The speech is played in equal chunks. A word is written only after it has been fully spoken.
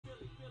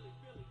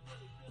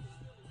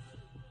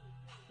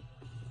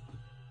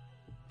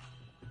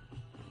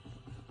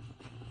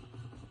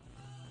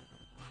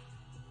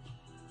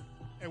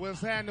What's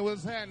happening?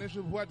 What's happening? It's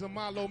your boy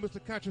DeMarlo,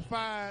 Mr.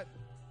 Countrified.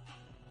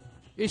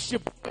 It's your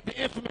boy, the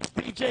infamous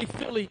DJ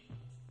Philly.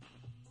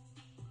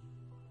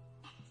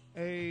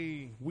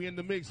 Hey, we in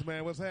the mix,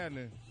 man. What's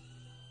happening?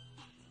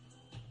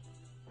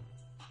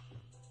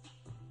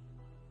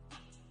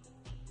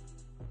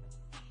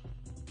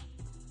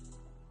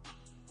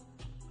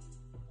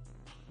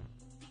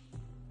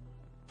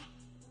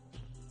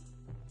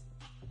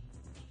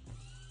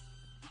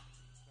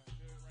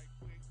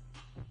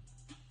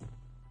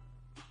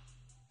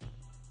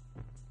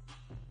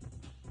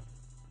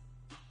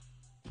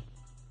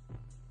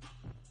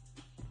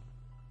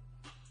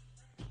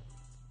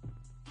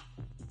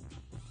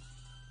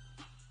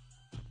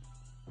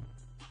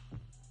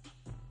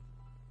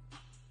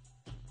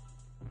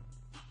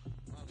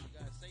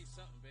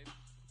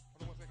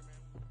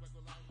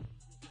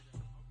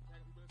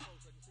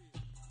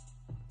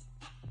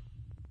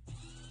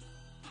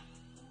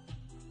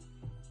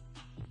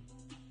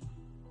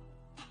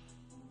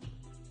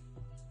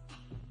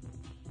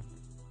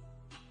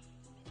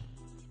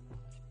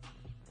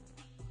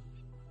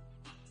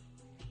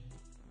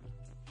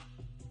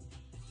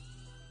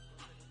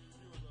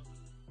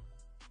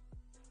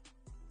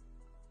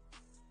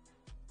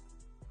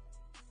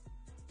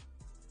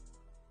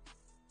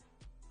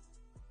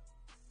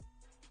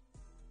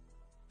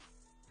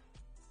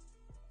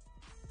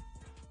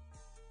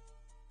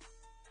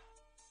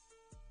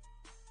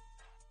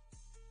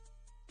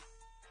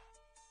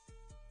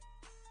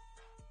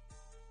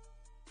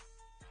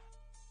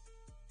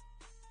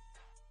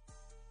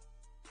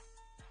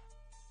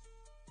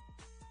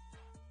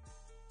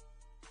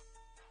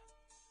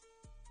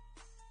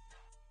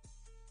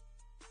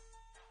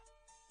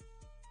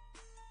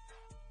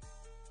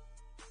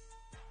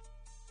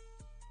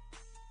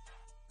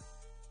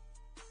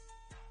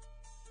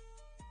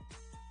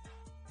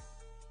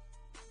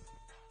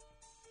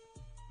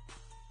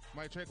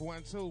 Mic check,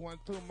 1 2 1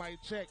 2.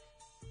 Mic check.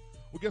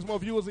 We'll get some more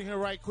viewers in here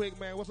right quick,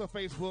 man. What's up,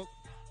 Facebook?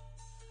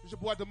 It's your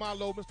boy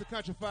DeMarlo, Mr.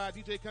 Countrified,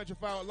 DJ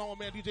Countrified, along with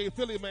man DJ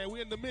Philly, man.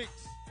 We in the mix.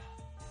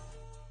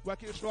 We'll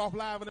kick the show off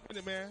live in a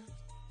minute, man.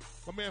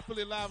 My man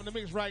Philly live in the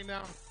mix right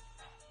now.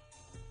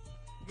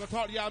 I'm gonna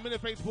talk to y'all in a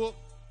minute, Facebook.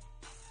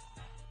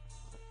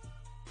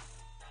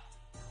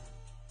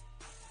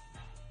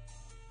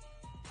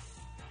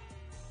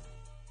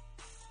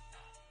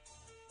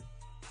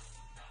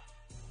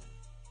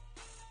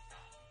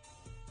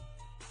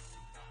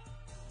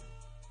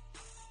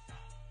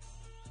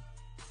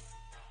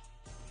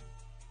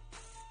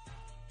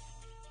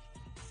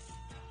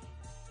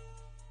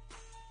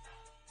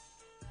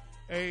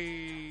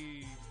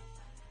 Hey,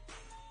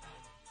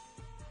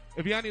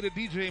 if y'all need a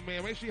DJ,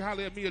 man, make sure you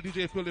holler at me or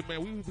DJ Philly,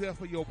 man. We there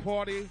for your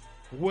party,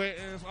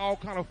 weddings, all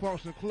kind of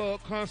functions,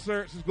 club,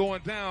 concerts is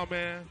going down,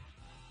 man.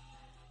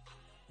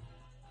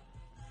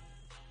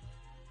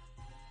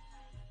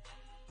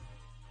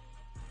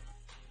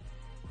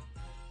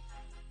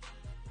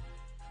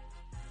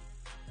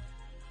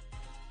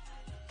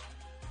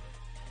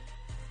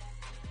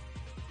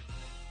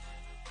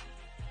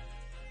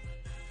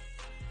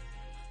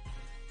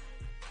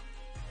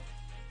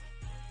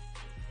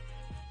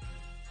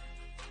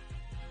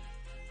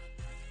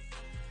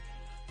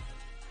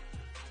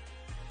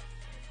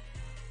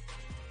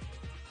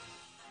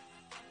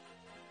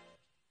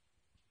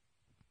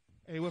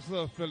 Hey, what's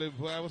up, Philly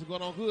boy? What's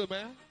going on good,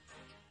 man?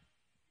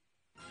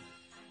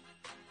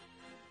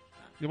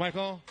 Your mic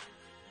on?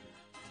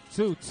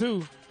 2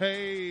 2.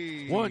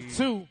 Hey. 1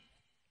 2.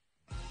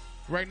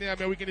 Right now,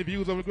 man, we getting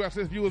views over. We got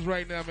 6 viewers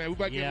right now, man. We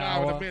about to get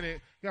live in a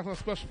minute. Got something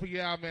special for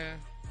y'all, man.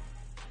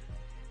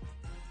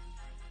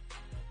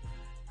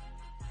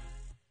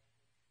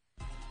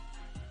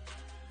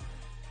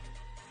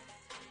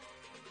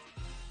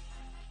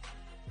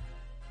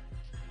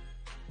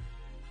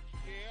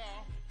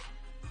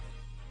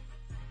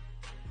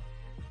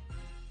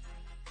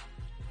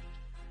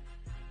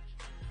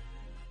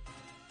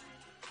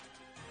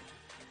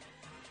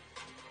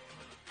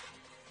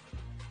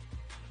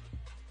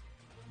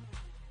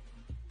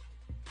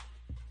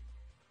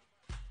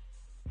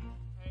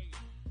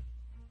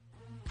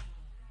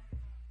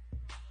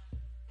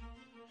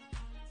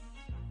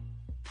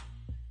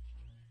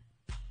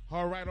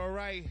 All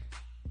right.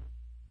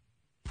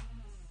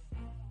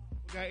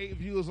 We got 8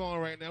 viewers on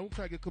right now. We'll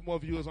try to get a couple more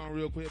viewers on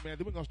real quick, man.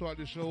 Then we're going to start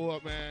this show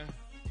up, man.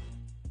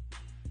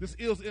 This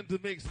is in the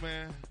mix,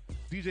 man.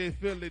 DJ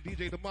Philly,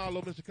 DJ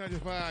DeMarlo, Mr.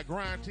 Countrified,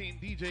 Grind Team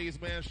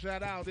DJs, man.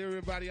 Shout out to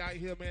everybody out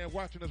here, man,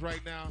 watching us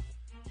right now.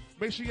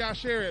 Make sure y'all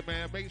share it,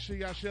 man. Make sure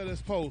y'all share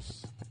this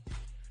post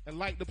and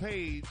like the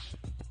page.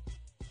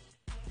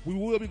 We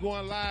will be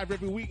going live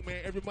every week,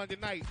 man, every Monday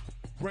night,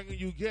 bringing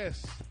you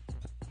guests.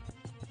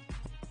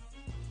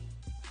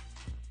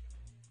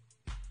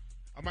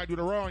 I might do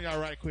the raw on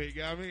y'all right quick,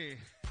 you know what I mean?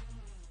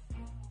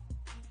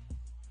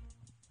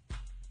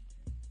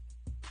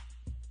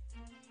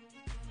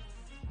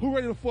 Who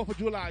ready for 4th of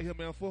July here,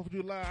 man? 4th of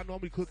July, I know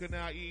I'm be cooking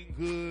out, eating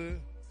good.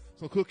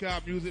 Some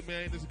cookout music,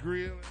 man, this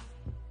grill.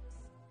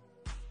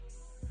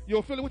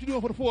 Yo, Philly, what you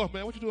doing for the 4th,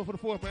 man? What you doing for the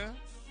 4th, man?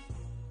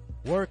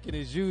 Working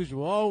as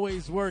usual.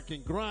 Always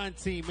working. Grind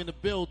team in the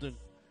building.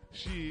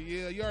 Shit,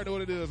 yeah, you already know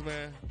what it is,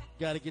 man.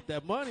 Got to get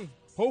that money.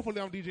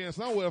 Hopefully I'm DJing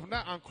somewhere. If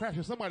not, I'm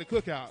crashing somebody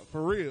cookout.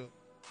 For real.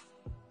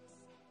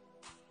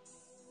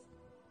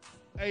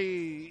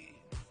 Hey.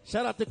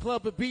 Shout out to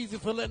Club Ibiza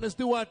for letting us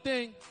do our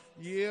thing.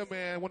 Yeah,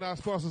 man. One of our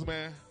sponsors,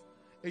 man.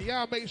 And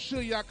y'all make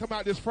sure y'all come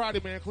out this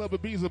Friday, man. Club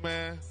Ibiza,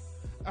 man.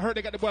 I heard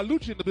they got the boy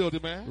Lucci in the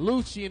building, man.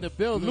 Lucci in the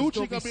building.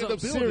 Lucci gonna be in the building.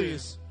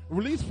 Serious.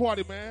 Release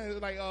party, man.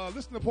 It's like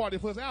listening party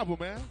for his album,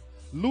 man.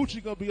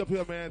 Lucci gonna be up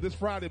here, man, this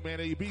Friday, man,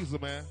 at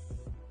Ibiza, man.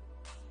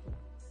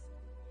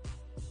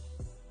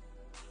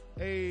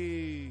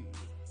 Hey.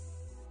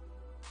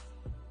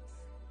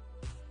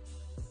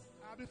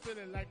 I be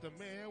feeling like the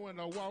man when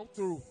I walk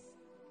through.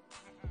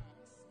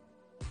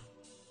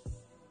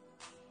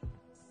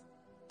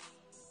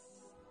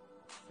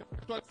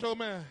 Show,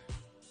 man.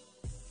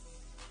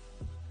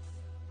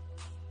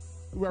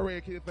 We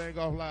already kick the thing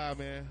off live,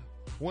 man.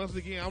 Once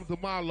again, I'm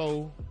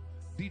DeMarlo,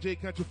 DJ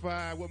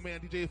Countryfied, what man,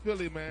 DJ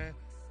Philly, man.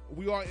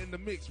 We are in the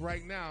mix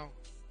right now.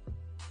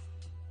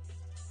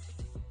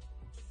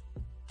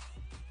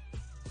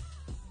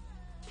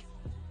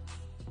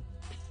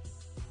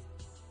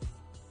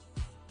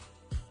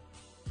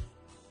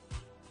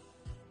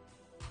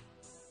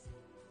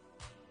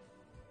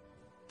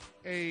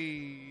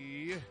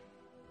 Hey.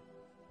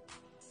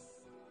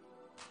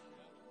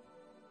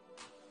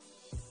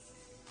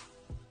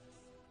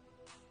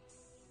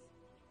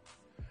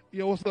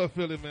 Yo, what's up,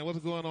 Philly, man? What's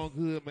going on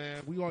good,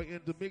 man? We are in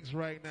the mix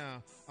right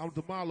now. I'm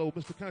DeMarlo,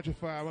 Mr.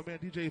 Countryfied, my man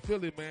DJ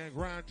Philly, man.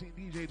 Grind Team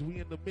DJs, we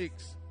in the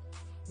mix.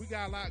 We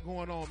got a lot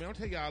going on, man. I'll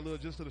tell y'all a little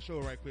just to the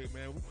show right quick,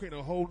 man. We're creating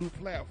a whole new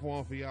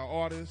platform for y'all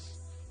artists,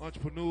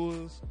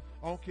 entrepreneurs.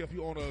 I don't care if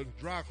you own a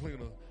dry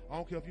cleaner. I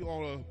don't care if you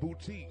own a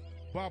boutique,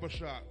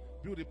 barbershop,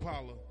 beauty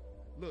parlor.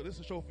 Look, this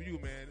is a show for you,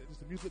 man. It's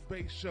a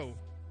music-based show.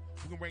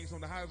 We're going to bring some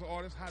of the hottest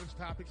artists, hottest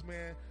topics,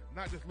 man.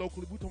 Not just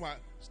locally. We're talking about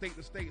state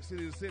to state,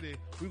 city to city.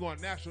 We're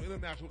going national,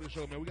 international with this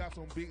show, man. We got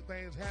some big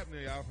things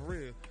happening, y'all, for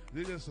real.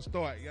 This is just a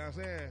start, you know what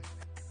I'm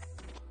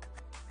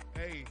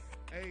saying?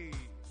 Hey.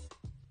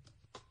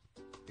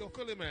 Yo,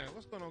 Philly, man,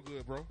 what's going on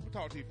good, bro? We'll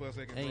talk to you for a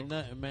second, Ain't bro.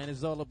 nothing, man.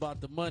 It's all about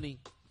the money.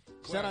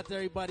 Shout out to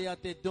everybody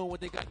out there doing what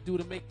they got to do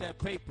to make that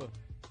paper.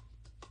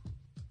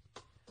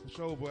 For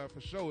sure, boy,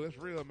 for sure. That's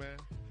real, man.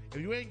 If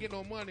you ain't getting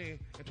no money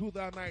in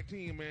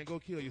 2019, man, go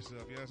kill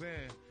yourself, you know what I'm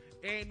saying?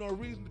 Ain't no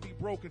reason to be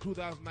broke in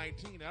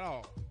 2019 at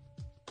all.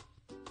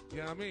 You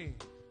know what I mean?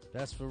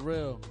 That's for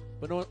real.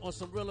 But on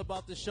some real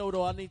about the show,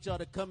 though, I need y'all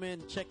to come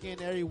in, check in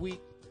every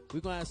week. We're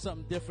going to have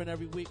something different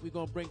every week. We're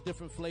going to bring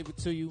different flavor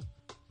to you.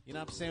 You know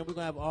what I'm saying? We're going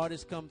to have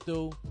artists come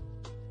through,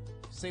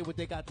 say what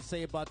they got to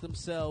say about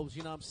themselves,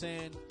 you know what I'm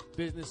saying?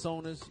 Business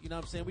owners, you know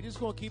what I'm saying? We're just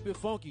going to keep it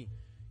funky.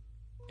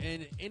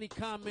 And any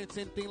comments,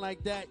 anything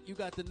like that, you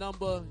got the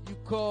number. You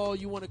call,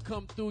 you want to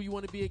come through, you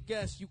want to be a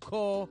guest, you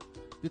call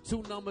the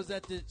 2 numbers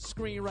at the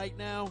screen right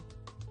now.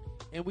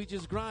 And we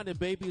just grinding,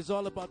 baby. It's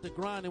all about the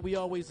grind, and we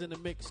always in the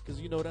mix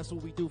because, you know, that's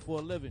what we do for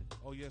a living.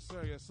 Oh, yes,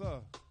 sir. Yes, sir.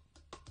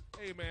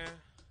 Hey, man.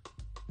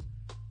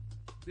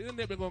 The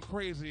internet been going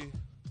crazy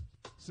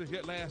since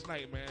last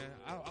night, man.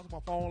 I was on my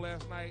phone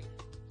last night.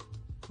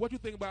 What you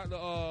think about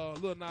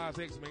the Lil Nas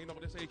X, man? You know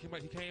what they say he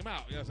came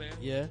out, you know what I'm saying?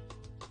 Yeah.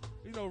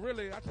 You know,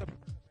 really, I tell people,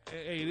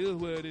 hey, it is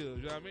what it is,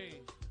 you know what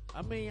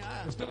I mean?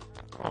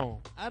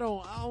 I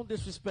don't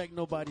disrespect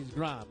nobody's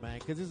grind, man,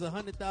 because there's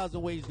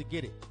 100,000 ways to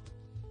get it.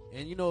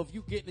 And, you know, if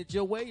you getting it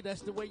your way,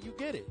 that's the way you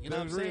get it. You know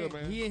what I'm saying?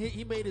 Man.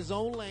 He made his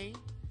own lane.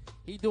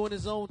 He doing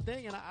his own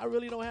thing, and I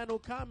really don't have no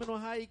comment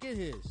on how he get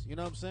his. You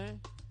know what I'm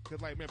saying?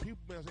 Because, like, man, people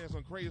been saying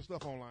some crazy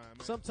stuff online, man.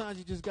 Sometimes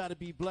you just got to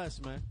be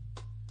blessed, man.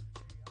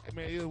 Hey,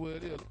 man, it is what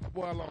it is.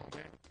 Boy, along,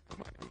 man.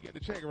 You get the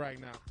check right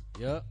now.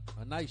 Yep,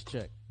 a nice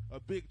check. A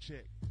big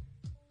check.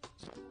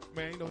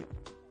 Man, you know,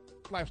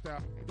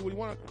 lifestyle. He do what he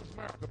want to do in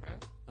America,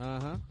 man.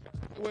 Uh-huh.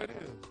 That's what it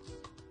is.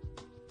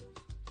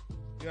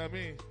 You know what I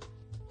mean?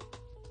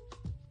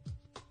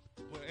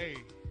 But, hey,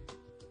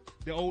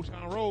 the Old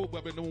Town Road,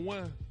 but been number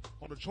 1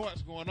 on the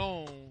charts going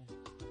on.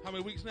 How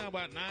many weeks now?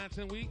 About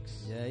 9-10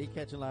 weeks? Yeah, he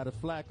catching a lot of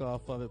flack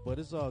off of it, but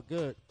it's all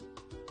good.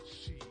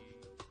 Shit.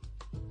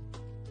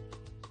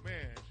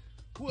 Man,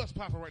 who else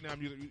popping right now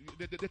music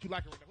that you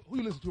like right now? Who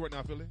you listen to right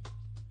now, Philly?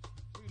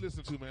 Who you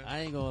listen to, man? I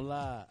ain't gonna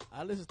lie.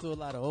 I listen to a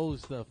lot of old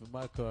stuff in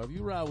my car. If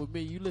you ride with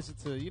me, you listen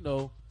to, you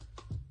know,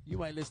 you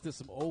might listen to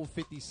some old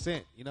 50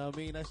 Cent. You know what I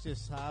mean? That's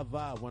just how I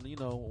vibe when, you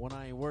know, when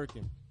I ain't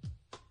working.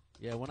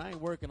 Yeah, when I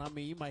ain't working, I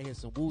mean, you might hear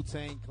some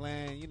Wu-Tang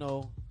Clan, you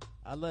know.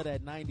 I love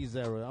that 90s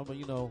era.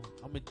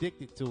 I'm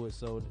addicted to it,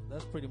 so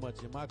that's pretty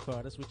much in my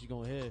car. That's what you're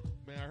going to hear.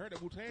 Man, I heard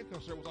that Wu-Tang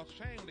concert was off the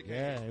chain when it came.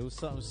 Yeah, it was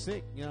something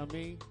sick, you know what I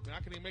mean? Man, I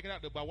couldn't even make it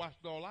out there, but I watched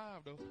it all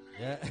live, though.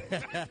 Yeah.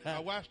 I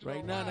watched it right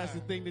all now, live. that's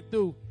the thing to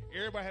do.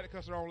 Everybody had a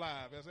concert on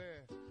live, you know what I'm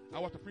saying? I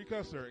watched the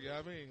pre-concert, you know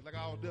what I mean? Like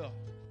I was there.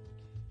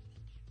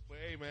 But,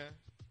 hey, man.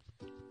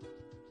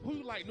 Who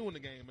you like new in the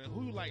game, man?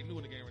 Who you like new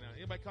in the game right now?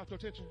 Anybody caught your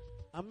attention?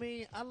 I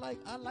mean, I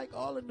like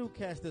all the new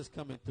cast that's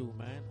coming through,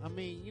 man. I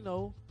mean, you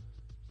know,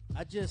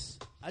 I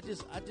just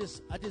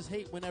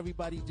hate when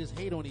everybody just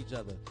hate on each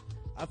other.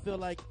 I feel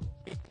like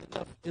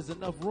there's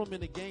enough room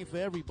in the game for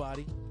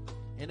everybody,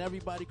 and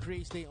everybody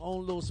creates their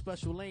own little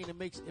special lane. It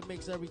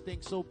makes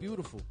everything so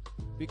beautiful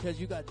because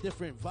you got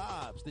different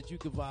vibes that you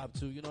can vibe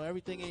to. You know,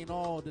 everything ain't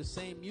all the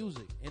same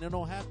music, and it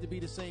don't have to be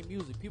the same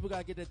music. People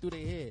gotta get that through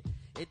their head.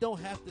 It don't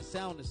have to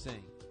sound the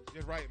same.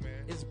 You're right,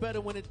 man. It's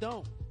better when it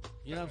don't.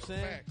 You know what I'm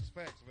saying?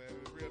 Facts, man.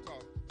 It's real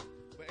talk.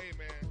 But hey,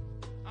 man,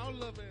 I'm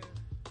loving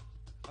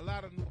a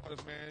lot of new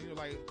artists, man. You're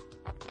like,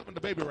 I'm loving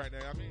the baby right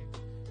now. I mean,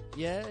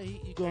 yeah,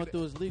 he going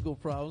through his legal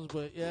problems,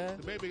 but yeah.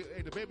 The baby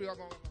are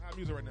going high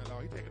music right now,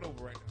 dog. He taking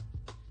over right now.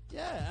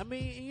 Yeah, I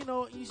mean, you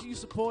know, you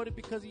support it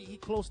because he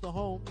close to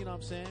home. You know what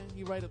I'm saying?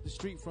 He right up the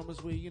street from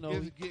us. Where you know,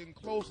 it's getting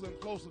closer and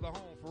closer to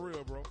home for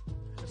real, bro.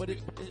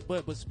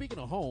 But speaking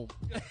of home,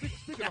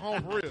 speaking of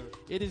home for real,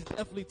 it is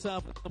definitely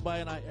time for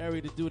somebody in our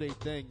area to do their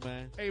thing,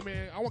 man. Hey,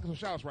 man, I want to get some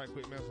shout-outs right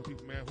quick, man, some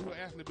people, man, who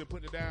actually been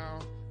putting it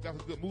down. Got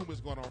some good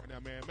movements going on right now,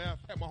 man. Matter of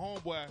fact, my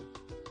homeboy,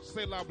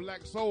 Say La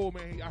Black Soul,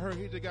 man, I heard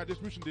he just got a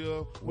distribution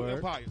deal with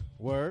Empire.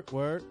 Word.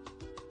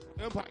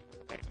 Empire.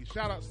 Hey,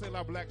 shout out to Say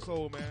La Black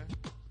Soul, man.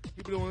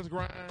 He been doing his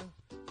grind.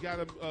 Got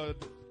a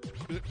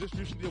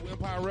distribution deal with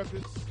Empire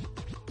Records.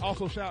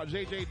 Also, shout out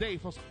JJ Day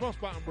from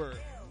Spartanburg.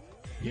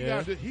 He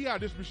got a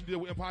distribution deal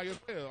with Empire as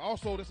well.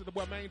 Also, this is the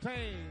boy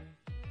Maintain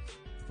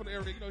from the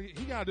area. You know,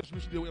 he got a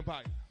distribution deal with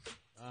Empire.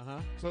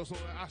 So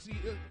I see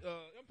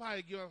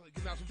Empire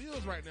getting out some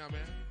deals right now,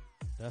 man.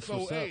 That's so,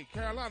 what's hey, up.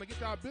 Carolina, get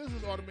y'all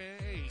business order, man.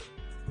 Hey,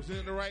 present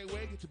it the right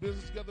way. Get your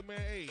business together, man.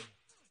 Hey,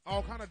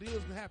 all kind of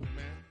deals can happen,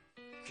 man.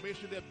 Make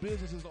sure that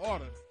business is in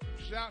order.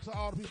 Shout out to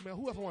all the people, man.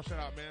 Who else I want to shout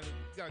out, man?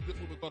 Got a good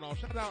movement going on.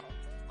 Shout out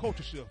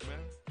Culture Shift, man.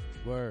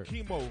 Word.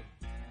 Chemo.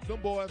 Them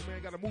boys,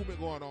 man, got a movement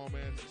going on,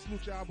 man.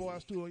 Salute y'all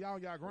boys, too. Y'all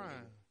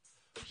grind.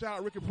 Shout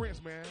out Ricky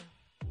Prince, man.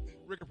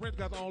 Ricky Prince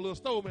got his own little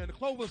store, man. The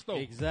clothing store.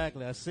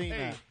 Exactly. I seen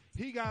that.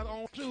 He got his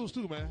own shoes,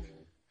 too, man.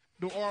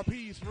 The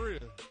RPs, for real.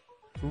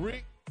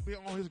 Rick been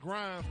on his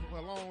grind for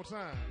a long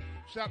time.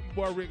 Shout out to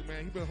my boy Rick,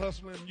 man. He been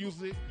hustling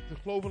music, the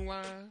clothing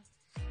line.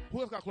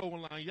 Who else got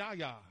clothing line?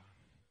 Yaya.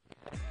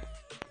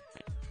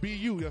 BU,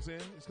 you know what I'm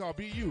saying? It's called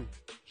BU.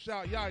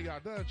 Shout out Yaya,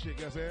 done chick, you know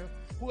what I'm saying?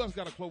 Who else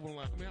got a clothing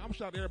line? Man, I'm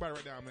shouting everybody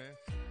right now, man.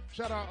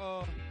 Shout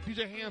out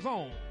DJ Hands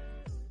On.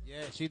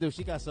 Yeah, she do.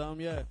 She got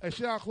something, yeah. Hey,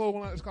 shout out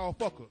clothing line. It's called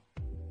Fucker.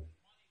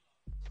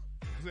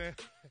 You know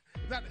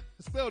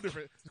it's spelled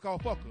different. It's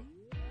called Fucker.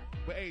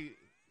 But hey,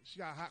 she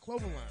got a hot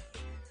clothing line.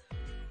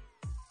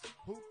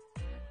 Who?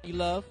 Money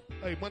Love.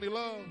 Hey, Money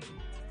Love.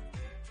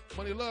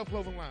 Money Love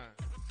clothing line.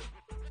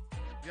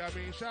 You know what I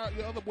mean? Shout out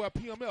your other boy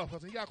PML.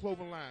 Because he got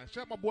clothing line.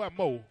 Shout out my boy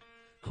Mo.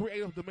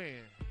 Creative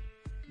Demand.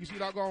 You see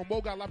doggone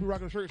Mo got a lot of people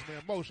rocking shirts,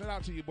 man. Mo, shout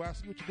out to you, boy. I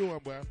see what you're doing,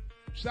 boy.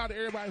 Shout out to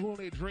everybody who on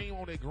their dream,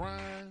 on their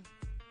grind.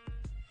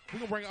 We're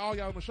going to bring all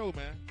y'all on the show,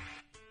 man.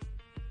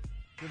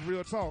 It's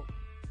real talk.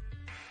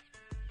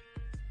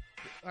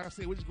 Like I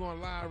said, we're just going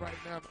live right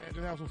now, man.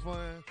 Just have some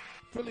fun.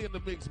 Philly in the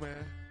mix,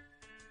 man.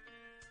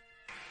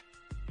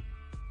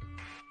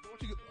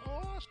 What you get?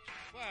 Oh,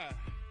 why?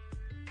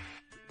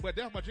 But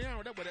that's my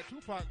jam. That boy, that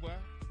Tupac, boy. You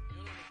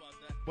don't know about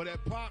that. But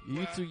that Pac, boy.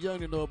 You too young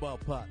to know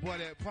about Pac. Boy,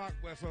 that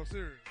Pac, boy, so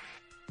serious.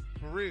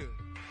 For real.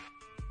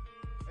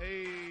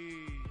 Hey,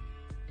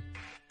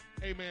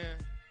 man.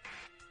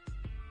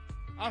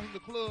 I was in the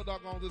club,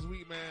 doggone, this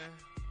week, man.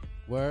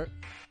 Word.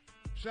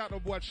 Shout out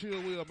to boy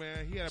Chill Will,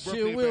 man. He had a birthday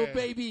Chill Will, bash.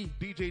 baby.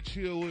 DJ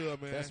Chill Will,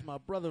 man. That's my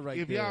brother right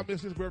if there. If y'all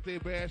missed his birthday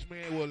bash, man,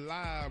 it was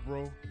live,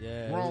 bro.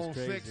 Yeah, grown, it was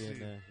crazy sexy. in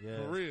there. Yeah.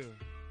 For real.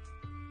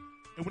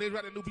 And when they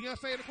got that new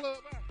Beyonce in the club,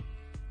 man.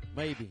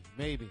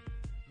 Maybe.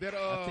 That,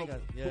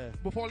 yeah.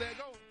 Before Let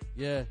Go.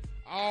 Yeah.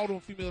 All them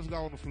females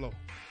got on the floor.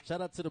 Shout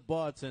out to the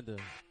bartender.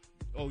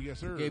 Oh, yes,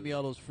 sir. He gave me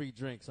all those free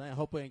drinks. I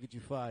hope I ain't get you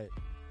fired.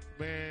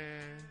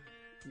 Man,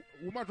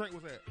 where my drink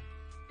was at?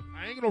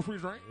 I ain't get no free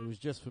drink. It was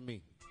just for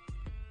me.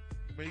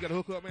 Man, you got to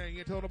hook up, man. You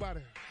ain't tell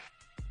nobody.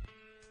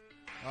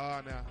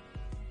 Now.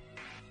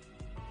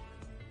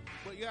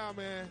 But, yeah,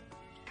 man,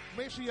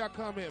 make sure y'all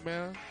comment,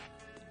 man.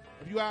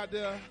 If you out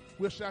there,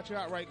 we'll shout you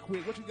out right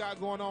quick. What you got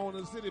going on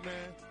in the city,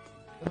 man?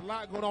 There's a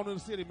lot going on in the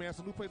city, man.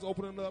 Some new places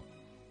opening up.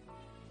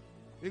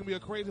 It's going to be a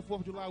crazy 4th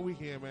of July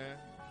weekend, man.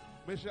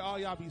 Make sure all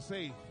y'all be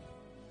safe.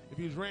 If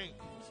you drink,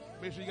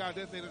 make sure you got a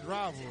designated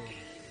driver.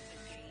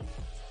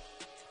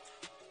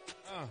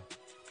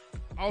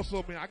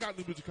 Also, man, I got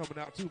new music coming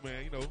out, too,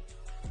 man. You know,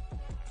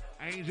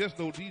 I ain't just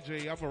no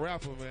DJ. I'm a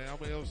rapper, man.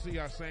 I'm an MC.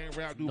 I sing,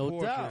 rap, do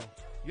poetry. Doubt.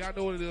 Y'all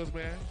know what it is,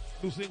 man.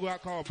 New single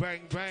out called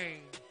Bang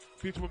Bang.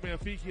 Featuring my man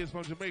Fiki is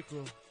from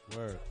Jamaica.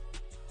 Word.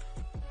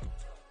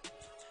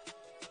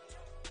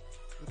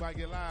 We about to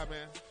get live,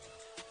 man.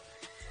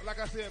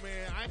 Like I said,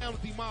 man, I am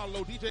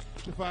D-Malo, DJ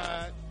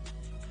Certified.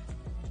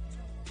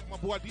 My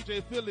boy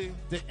DJ Philly.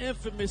 The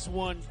infamous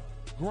one.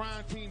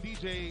 Grind Team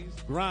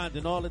DJs.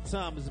 Grinding all the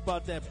time. It's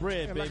about that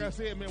bread, and baby. Like I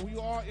said, man, we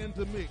are in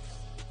the mix.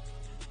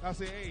 I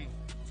said, hey,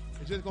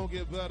 it's just going to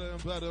get better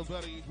and better and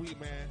better each week,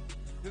 man.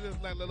 This is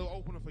like a little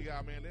opener for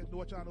y'all, man. Let's know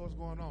what y'all know what's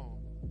going on.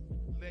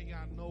 Let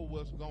y'all know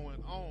what's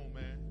going on,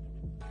 man.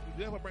 We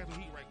definitely bring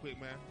some heat right quick,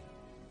 man.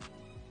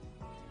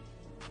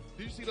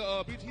 Did you see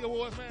the BT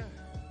Awards, man?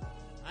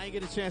 I ain't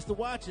get a chance to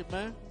watch it,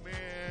 man.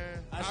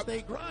 Man. I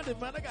stay grinding,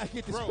 man. I got to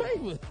get this bro,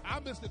 paper. I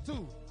missed it,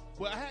 too.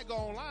 But I had to go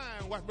online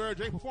and watch Mary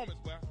J. performance,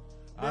 bro.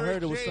 I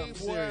heard it was something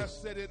boy, serious.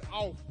 Set it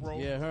off, bro.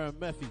 Yeah, her and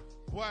Meffy.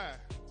 Boy,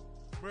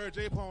 Mary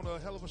J. put on a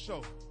hell of a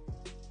show.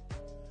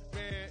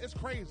 Man, it's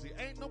crazy.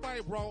 Ain't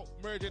nobody brought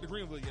Mary J. to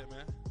Greenville yet,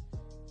 man.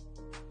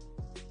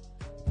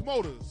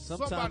 Promoters,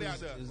 somebody out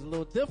there. It's a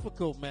little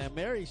difficult, man.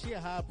 Mary, she a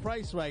high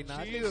price right now.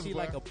 I think she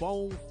like a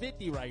bone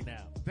 50 right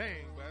now. Dang,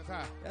 man, that's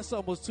high. That's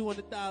almost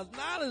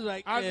 $200,000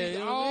 right I there.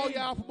 need all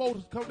y'all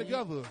promoters come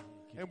together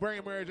and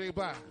bring Mary J.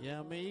 by. Yeah,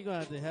 I mean, you're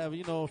going to have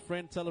a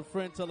friend tell a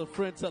friend, tell a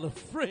friend, tell a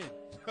friend.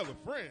 Tell a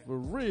friend. For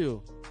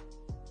real.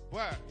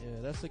 Why?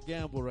 Yeah, that's a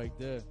gamble right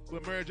there.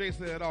 But Mary J.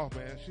 set it off,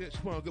 man. She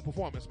put on a good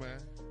performance, man.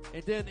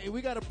 And then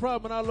we got a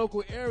problem in our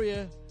local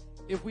area.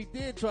 If we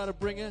did try to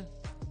bring her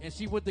and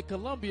she went to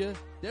Columbia,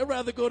 they'd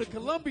rather go to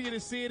Columbia than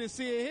see it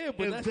here.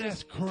 But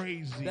that's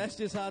crazy. That's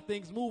just how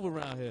things move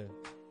around here.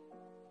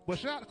 But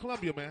shout out to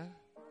Columbia, man.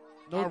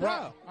 No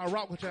doubt. I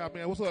rock with y'all,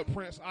 man. What's up,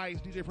 Prince Ice,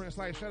 DJ Prince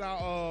Ice? Shout out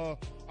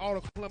all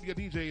the Columbia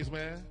DJs,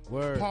 man.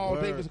 Paul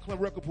Davis and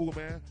Columbia Record Pool,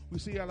 man. We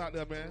see y'all out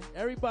there, man.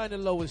 Everybody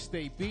in the lower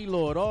state,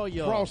 B-Lord, all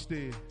y'all.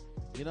 Frosty.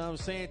 You know what I'm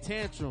saying?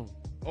 Tantrum.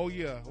 Oh,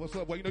 yeah. What's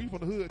up? Well, you from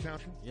the hood,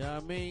 Tantrum. You know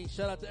what I mean?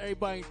 Shout out to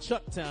everybody in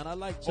Chucktown. I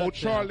like Chucktown. Oh,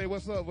 Charlie,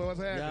 what's up? What's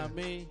happening? You know what I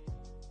mean?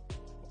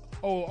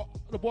 Oh,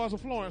 the boys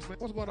of Florence, man.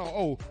 What's going on?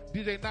 Oh,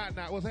 DJ Knock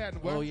Knock. What's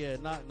happening, boy? Oh, yeah.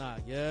 Knock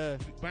Knock. Yeah.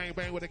 Bang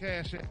Bang with the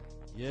cash.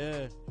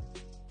 Yeah.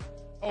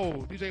 Oh,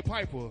 DJ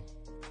Piper.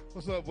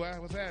 What's up, boy?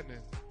 What's happening?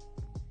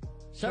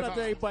 Shout out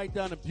to everybody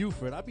down in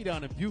Buford. I be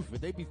down in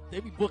Buford. They be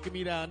booking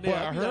me down there. Boy,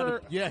 I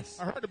heard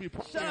to be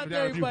shout out to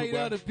everybody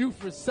down in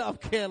Buford, South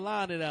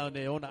Carolina down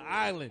there on the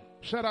island.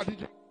 Shout out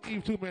DJ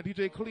Cleve too, man.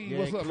 DJ Cleve.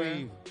 What's up,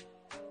 man?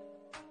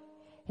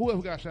 Who else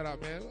we got shout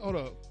out, man? Hold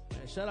up.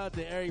 Man, shout out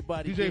to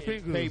everybody DJ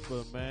getting Fingers.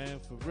 paper, man.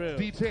 For real.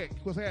 D-Tech.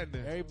 What's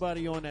happening?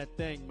 Everybody on that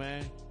thing,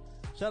 man.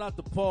 Shout out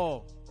to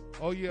Paul.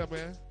 Oh, yeah,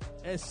 man.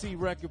 SC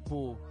Record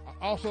Pool.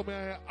 Also,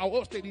 man, our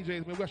upstate DJs,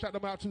 man, we got to shout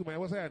them out too, man.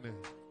 What's happening?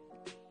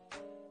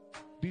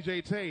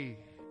 DJ Tay,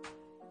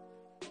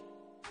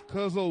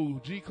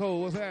 Cuzzo, G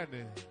Cole, what's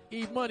happening?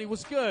 E Money,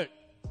 what's good?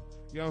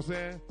 You know what I'm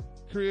saying?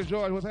 Chris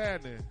George, what's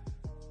happening?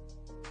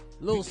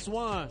 Lil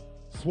Swan.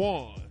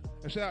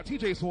 And shout out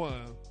TJ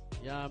Swan.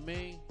 You know what I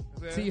mean?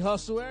 T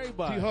Hustle,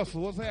 everybody. T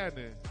Hustle, what's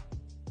happening?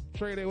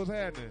 Trey Day, what's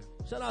happening?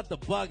 Shout out to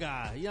Bug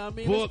Eye. You know what I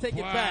mean? Let's take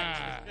it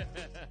back.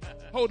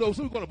 Hold on,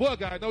 so we're going to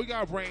Bug Eye. No, we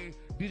got to bring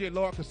DJ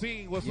Lord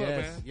Cassine. What's up,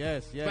 man?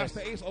 Yes.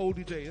 Master Ace, old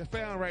DJ. That's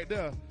found right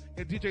there.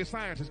 And DJ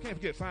Scientist. Can't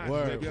forget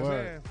Scientist, baby. You know what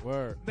I'm saying?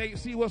 Word. Nate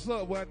C, what's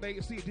up? Well,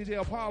 Nate C, DJ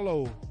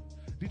Apollo,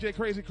 DJ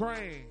Crazy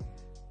Crane.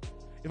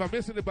 If I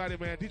miss anybody,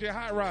 man, DJ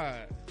Hot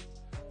Rod,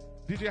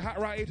 DJ Hot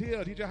Rod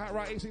ATL, DJ Hot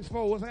Rod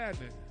 864, what's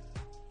happening?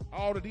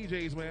 All the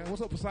DJs, man.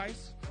 What's up,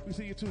 Precise? We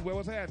see you too, boy.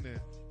 What's happening?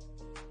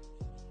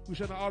 We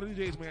shutting out all the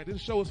DJs, man.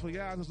 This show is for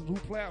y'all. This is a new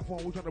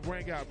platform we're trying to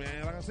bring out,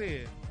 man. Like I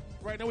said,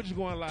 right now we're just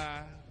going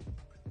live.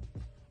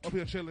 Up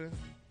here chilling.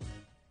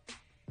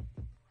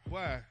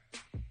 Why?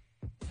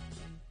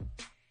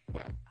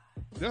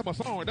 That's my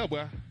song right there,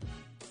 boy.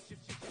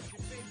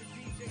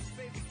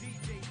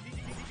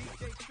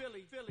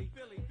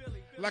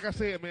 Like I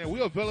said, man,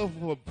 we're available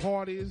for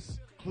parties,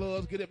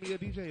 clubs. Get at me a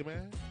DJ,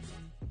 man.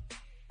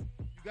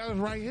 You got us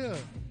right here.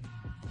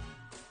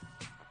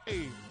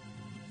 Hey,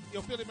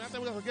 yo, Philly, man, I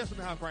think we got some guests in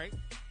the house, right?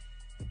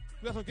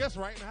 We got some guests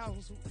right in the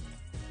house.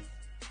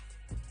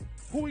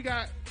 Who we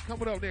got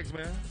coming up next,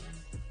 man? On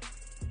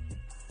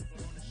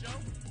the show?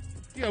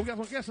 Yeah, we got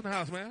some guests in the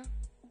house, man.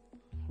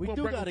 We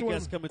do got a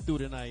guest coming through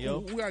tonight, yo.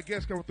 We got a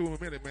guest coming through in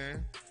a minute,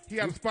 man. He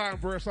out of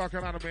Spartanburg, South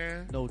Carolina,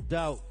 man. No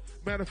doubt.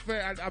 Matter of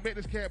fact, I met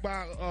this cat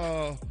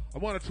about a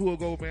month or two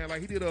ago, man. Like,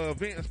 he did an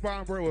event in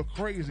Spartanburg. It was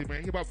crazy,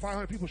 man. About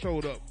 500 people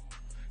showed up.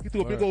 He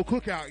threw a big old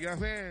cookout, you know what I'm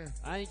saying?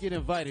 I ain't get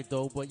invited,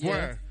 though, but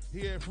yeah. Boy,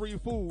 he had free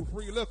food,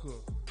 free liquor.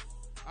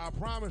 I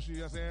promise you,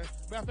 you know what I'm saying?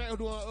 Matter of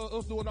fact,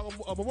 us doing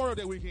a Memorial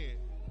Day weekend.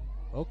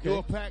 Okay. It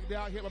was packed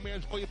out. Here, my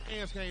man Joey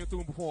Bands came through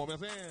and performed, you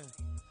know what I'm saying?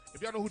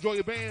 If y'all know who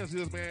Joey Bands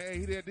is, man, hey,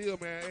 he did that deal,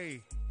 man,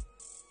 hey.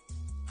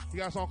 He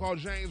got a song called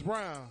James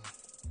Brown.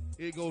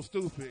 It goes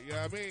stupid, you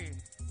know what I mean?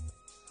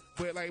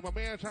 But, like, my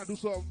man trying to do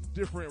something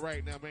different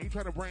right now, man. He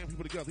trying to bring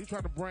people together. He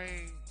trying to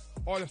bring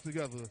artists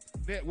together,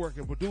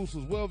 networking,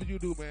 producers, whatever you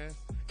do, man.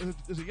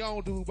 It's a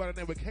young dude by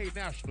the name of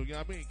KNational, you know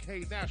what I mean?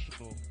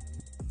 KNational.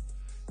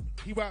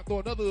 He about to throw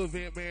another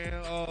event,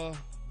 man,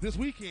 this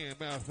weekend,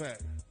 matter of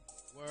fact.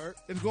 Word.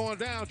 It's going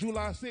down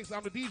July 6th.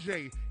 I'm the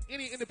DJ.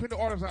 Any independent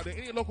artists out there,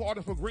 any local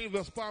artists for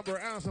Greenville,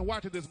 Spartanburg, Allenton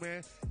watching this,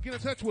 man, get in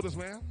touch with us,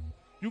 man.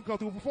 You can come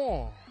through and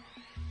perform.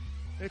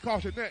 It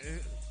costs you nothing.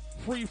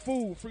 Free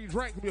food, free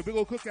drink. It'll be a big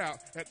old cookout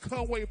at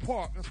Conway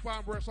Park in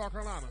Spartanburg, South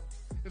Carolina.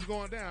 It's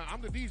going down.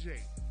 I'm the DJ.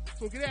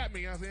 So get at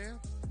me, you know what I'm saying?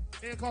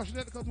 It ain't cost you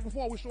nothing to come through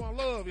perform. We're showing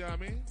love, you know what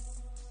I mean?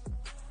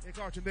 It ain't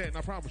cost you nothing,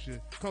 I promise you.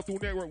 Come through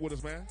network with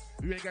us, man.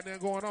 You ain't got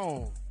nothing going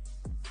on.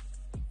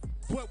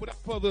 But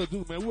without further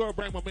ado, man, we'll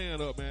bring my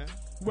man up, man.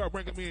 We better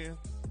bring him in. And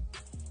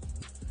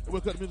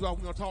we'll cut the music off.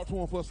 We're going to talk to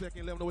him for a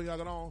second, let him know what he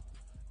got on.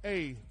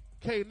 Hey,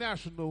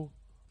 KNational,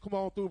 come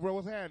on through, bro.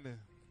 What's happening?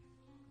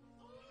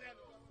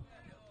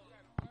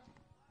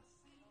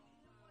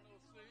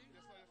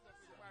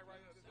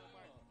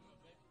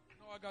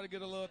 I got to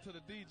get a love to the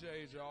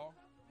DJs, y'all.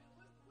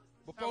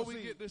 Before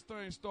we get this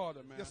thing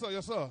started, man. Yes, sir.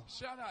 Yes, sir.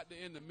 Shout out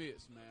to In the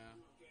Midst, man.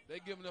 They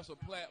giving us a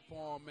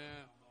platform, man.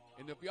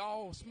 And if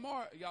y'all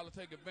smart, y'all will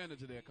take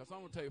advantage of that, because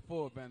I'm going to take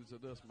full advantage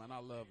of this, man. I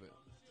love it.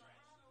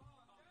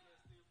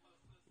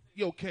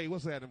 Yo, K,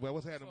 what's happening, boy?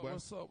 What's happening, boy?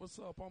 What's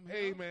up? I'm here.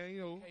 Hey, man,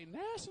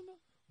 KNational.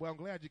 Well, I'm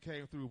glad you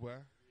came through, boy.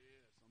 Yes,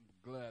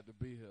 I'm glad to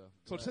be here.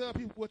 So tell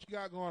people what you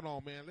got going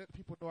on, man. Let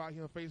people know out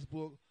here on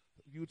Facebook,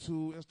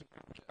 YouTube,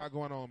 Instagram, what you got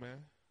going on, man.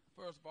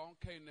 First of all,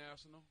 I'm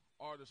KNational,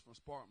 artist from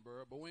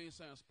Spartanburg, but we ain't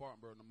saying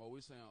Spartanburg no more.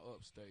 We saying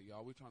upstate,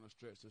 y'all. We trying to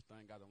stretch this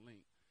thing, got a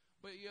link.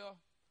 But, yeah,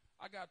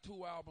 I got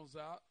 2 albums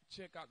out.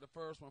 Check out the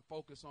first one,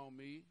 Focus on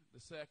Me.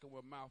 The second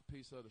one,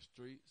 Mouthpiece of the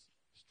Streets.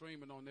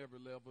 Streaming on every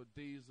level,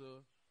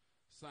 Deezer,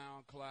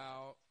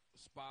 SoundCloud,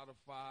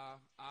 Spotify,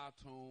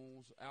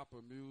 iTunes,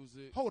 Apple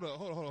Music. Hold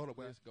up,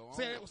 boy. Let's go on.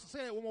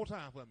 Say it one more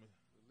time for me.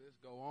 Let's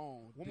go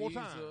on. One more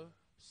time. Deezer,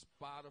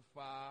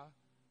 Spotify,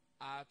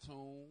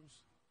 iTunes,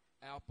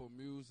 Apple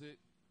Music,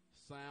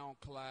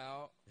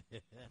 SoundCloud.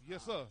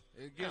 Yes, sir.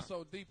 It gets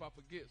so deep I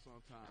forget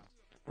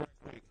sometimes.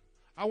 Right.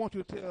 I want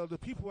you to tell the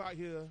people out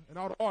here and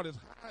all the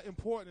artists how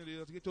important it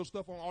is to get your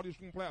stuff on all these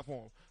streaming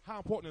platforms. How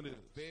important it is.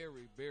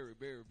 Very, very,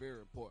 very, very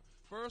important.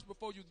 First,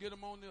 before you get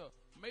them on there,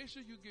 make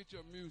sure you get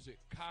your music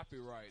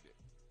copyrighted.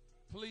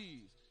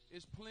 Please.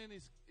 It's plenty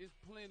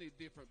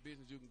different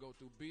business you can go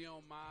through. Be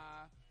on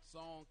my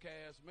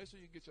Songcast. Make sure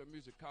you get your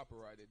music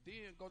copyrighted.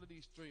 Then go to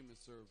these streaming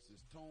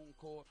services,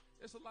 TuneCore.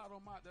 There's a lot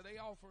of them out there. They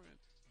offering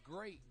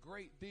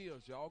great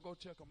deals, y'all. Go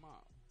check them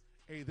out.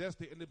 Hey, that's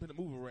the independent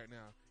movement right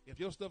now. If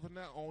your stuff is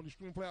not on the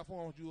streaming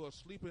platforms, you are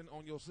sleeping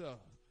on yourself.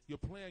 You're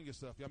playing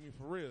yourself. I mean,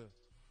 for real.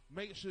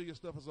 Make sure your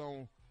stuff is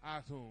on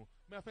iTunes.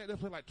 Matter of fact,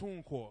 let's play like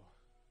TuneCore.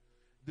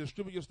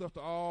 Distribute your stuff to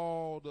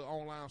all the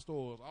online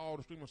stores, all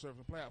the streaming service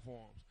and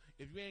platforms.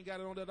 If you ain't got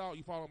it on that all,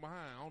 you falling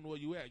behind. I don't know where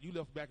you at. You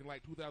left back in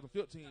like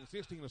 2015,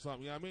 16 or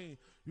something, you know what I mean?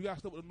 You got to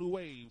start with a new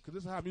wave, because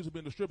this is how music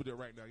been distributed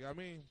right now, you know what I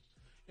mean?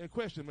 And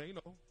question, man,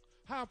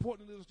 how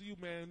important it is to you,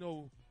 man,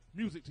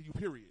 music to you,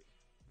 period?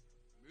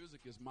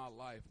 Music is my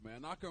life,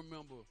 man. I can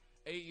remember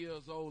 8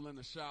 years old in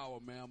the shower,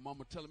 man.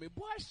 Mama telling me,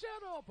 boy, shut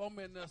up. I'm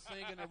in there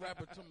singing and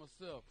rapping to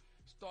myself.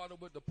 Started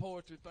with the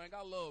poetry thing.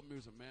 I love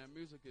music, man.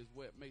 Music is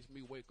what makes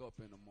me wake up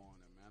in the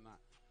morning, man.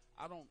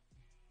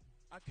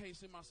 I can't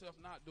see myself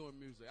not doing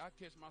music. I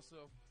catch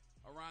myself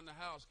around the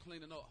house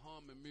cleaning up,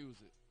 humming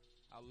music.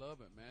 I love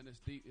it, man. It's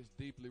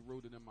deeply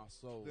rooted in my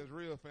soul. That's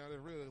real, fam.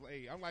 That's real.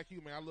 Hey, I'm like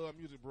you, man. I love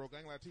music, bro.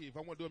 I ain't gonna lie to you. If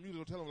I want to do music,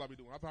 don't tell them what I be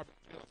doing. I probably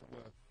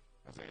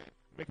I say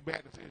make a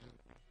bad decision.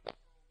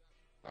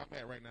 I'm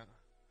at right now.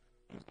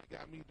 Music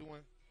got me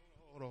doing.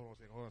 Hold on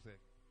a second.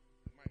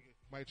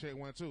 Might check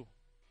 1, 2.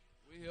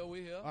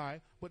 We here. All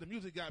right, but the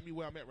music got me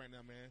where I'm at right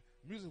now, man.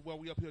 Music is why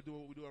we up here doing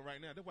what we're doing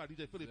right now. That's why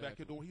DJ Philly back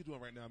here doing what he's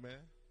doing right now,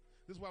 man.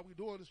 This is why we're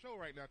doing the show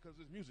right now, because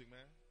it's music,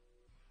 man.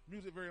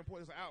 Music very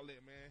important. It's an outlet,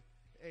 man.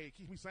 Hey,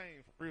 keep me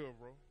sane for real,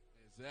 bro.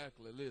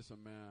 Exactly. Listen,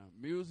 man.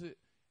 Music,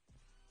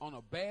 on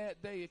a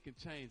bad day, it can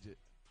change it.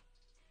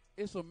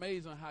 It's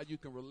amazing how you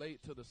can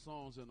relate to the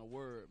songs and the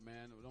word,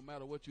 man. No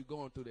matter what you're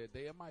going through that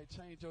day, it might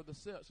change your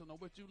deception on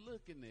what you're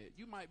looking at.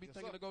 You might be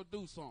thinking to go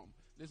do something.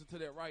 Listen to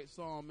that right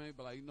song, man,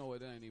 but like, you know,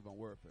 it ain't even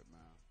worth it,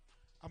 man.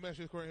 I'm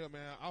actually this here,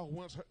 man. I was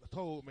once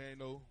told, man,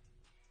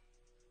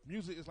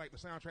 music is like the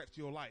soundtrack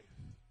to your life.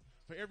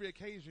 For every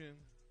occasion,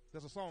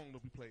 there's a song to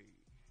be played.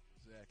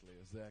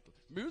 Exactly.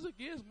 Music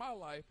is my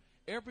life.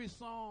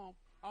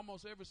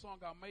 Almost every song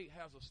I make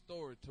has a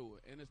story to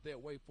it, and it's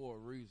that way for a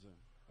reason.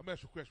 I'm going to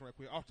ask you a question right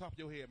quick. Off the top of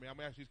your head, man, I'm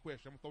going to ask you this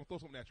question. I'm going to throw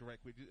something at you right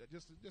quick.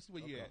 Just see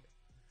where you at.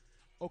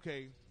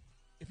 Okay,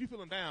 if you're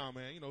feeling down,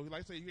 man,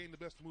 like I say, you ain't in the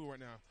best mood right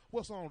now,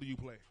 what song do you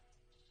play?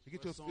 To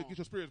get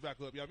your spirits back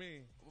up, you know what I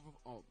mean?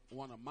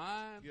 One of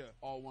mine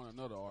or one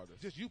another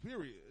artist? Just you,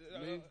 period.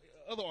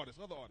 Other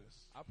artists.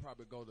 I'll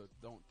probably go to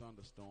Don't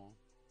Thunderstorm.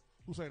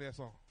 Who sang that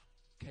song?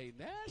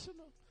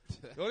 KNational.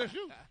 Oh, that's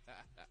you.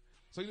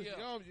 So you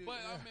but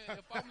I mean,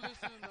 if I'm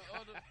listening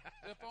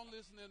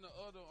to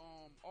other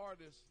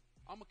artists,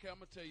 I'm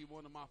gonna tell you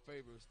one of my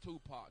favorites,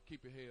 Tupac.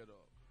 Keep your head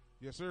up.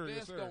 Yes, sir.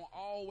 That's gonna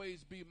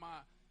always be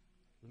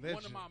Legend.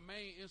 One of my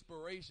main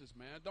inspirations,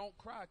 man. Don't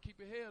cry. Keep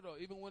your head up.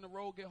 Even when the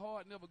road get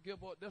hard, never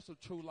give up. That's a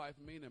true life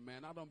meaning,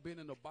 man. I done been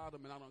in the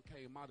bottom, and I done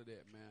came out of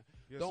that, man.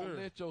 Yes, Don't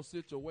let your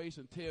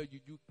situation tell you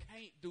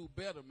can't do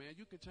better, man.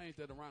 You can change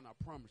that around, I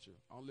promise you.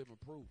 I'm living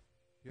proof.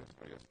 Yes,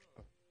 sir.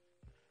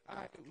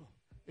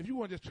 If you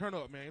want to just turn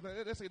up, man,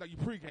 let's say like you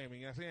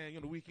pre-gaming, I'm saying,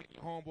 the weekend,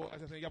 your homeboy,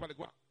 I'm saying, y'all about to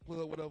go out,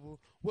 club, whatever.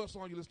 What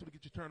song you listen to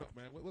get you turned up,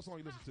 man? What song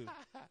you listen to?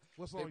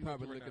 What song they you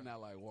probably listen to looking right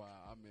out like, wow,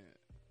 I mean,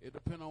 it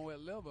depends on what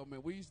level. I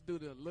mean, we used to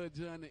do the Lil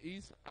Jon the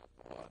East.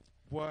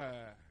 Boy.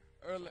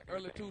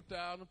 Early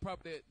 2000,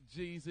 probably that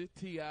Jeezy,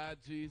 T.I.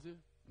 Jeezy.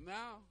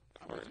 Now,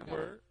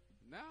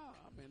 Now,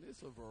 I mean,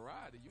 it's a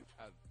variety. You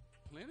got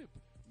plenty.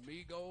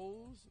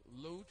 Migos,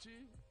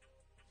 Lucci,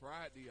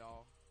 Friday,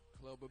 y'all.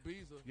 Club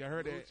Ibiza. Y'all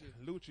heard that?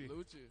 Lucci.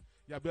 Lucci.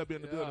 Y'all better be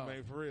in the building,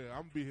 man, for real.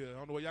 I'm going to be here. I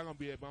don't know where y'all going to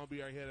be at, but I'm going to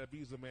be right here at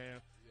Ibiza, man.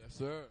 Yes,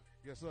 sir.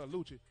 Yes, sir,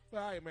 Lucci. All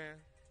right, man.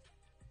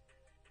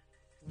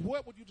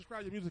 What would you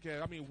describe your music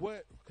as? I mean,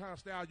 what kind of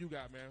style you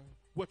got, man?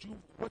 What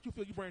you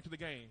feel you bring to the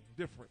game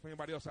different from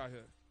anybody else out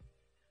here?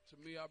 To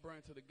me, I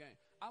bring to the game.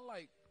 I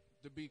like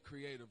to be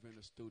creative in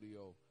the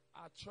studio.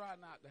 I try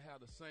not to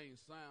have the same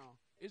sound.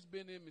 It's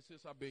been in me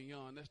since I've been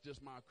young. That's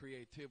just my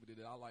creativity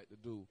that I like to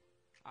do.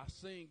 I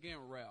sing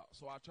and rap,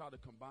 so I try to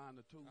combine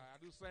the two.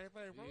 I do the same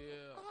thing, bro.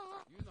 Yeah.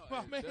 You know,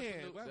 my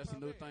hey, man. That's a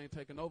new thing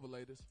taking over,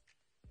 ladies.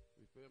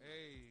 You feel me?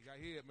 Hey,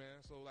 I hear it,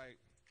 man. So, like,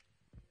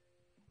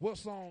 what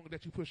song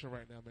that you pushing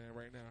right now, man,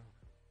 right now?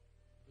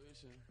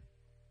 Pushing.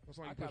 What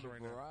song you I got pushing a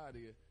right now?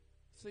 variety.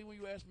 See, when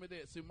you ask me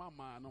that, see, my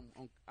mind,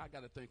 I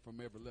got to think from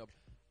every level.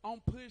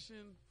 I'm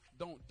pushing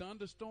Don't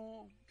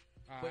Thunderstorm,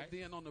 but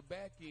then on the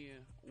back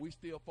end, we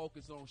still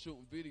focus on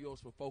shooting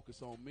videos for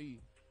Focus on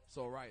Me.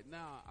 So right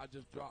now, I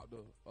just dropped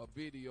a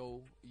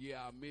video,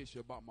 Yeah, I Miss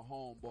You, about my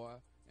homeboy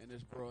and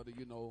his brother,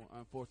 you know,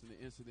 unfortunate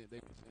incident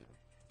they was in.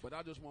 But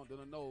I just want them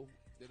to know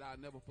that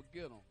I never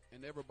forget them.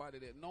 And everybody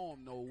that know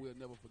them know we'll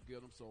never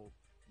forget them. So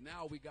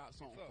now we got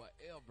something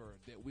forever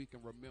that we can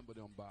remember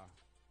them by.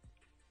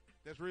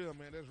 That's real,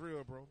 man. That's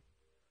real, bro.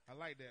 I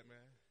like that,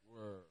 man.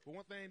 Word. But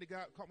one thing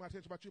that caught my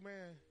attention about you,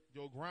 man,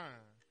 your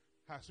grind,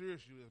 how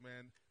serious you is,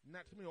 man.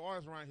 Not too many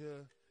artists around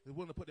here is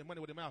willing to put their money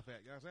where their mouth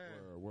at. You know what I'm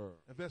saying? Word.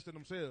 Invest in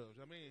themselves.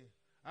 I mean,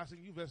 I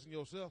seen you invest in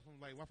yourself from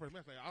like my first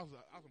message. I was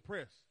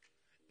impressed.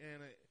 And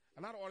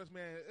a lot of artists,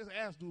 man, it's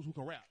ass dudes who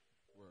can rap.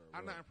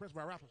 I'm not impressed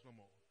by rappers no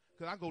more.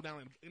 Because I go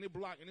down in any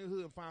block, in any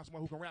hood, and find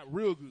someone who can rap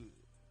real good.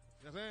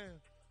 You know what I'm saying?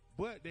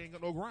 But they ain't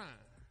got no grind.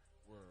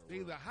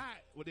 They either hot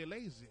or they're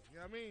lazy. You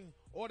know what I mean?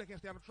 Or they can't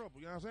stay out of trouble.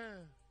 You know what I'm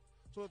saying?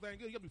 So the thing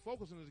is, you got to be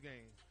focused in this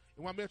game.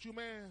 And when I met you,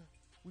 man,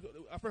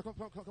 our first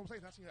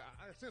conversation,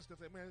 I sensed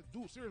that, man,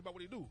 dude serious about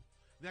what he do.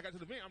 Then I got to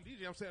the event, I'm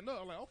DJ, I'm setting up.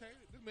 I'm like, okay,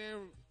 this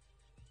man,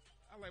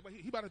 I'm like, but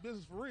he about his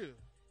business for real.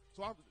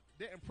 So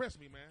that impressed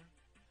me, man.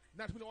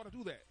 Not too many artists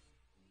do that.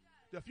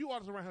 There are a few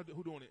artists around here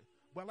who doing it,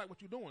 but I like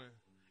what you're doing.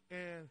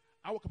 And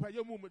I will compare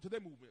your movement to their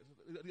movement.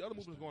 The other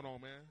movements going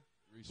on, man.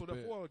 Respect. So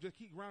therefore, just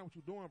keep grinding what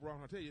you're doing, bro. I'm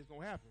going to tell you, it's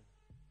going to happen.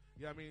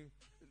 Yeah, I mean,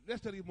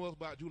 let's tell these more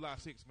about July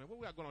 6th, man. What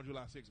we got going on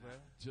July 6th, man?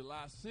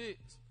 July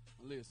 6th,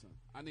 listen,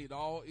 I need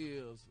all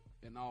ears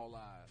and all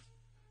eyes.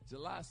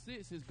 July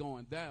 6th is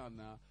going down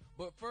now.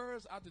 But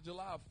first, after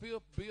July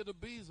 5th, Bill the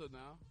Beezer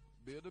now.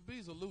 Bill the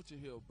Beezer,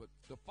 Lucha Hill. But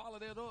to follow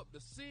that up, the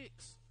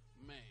 6th,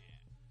 man,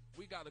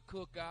 we got a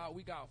cookout,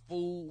 we got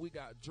food, we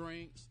got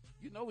drinks.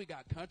 You know we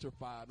got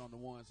countrified on the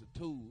ones and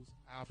twos.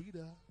 I'll be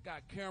there.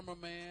 Got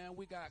cameraman,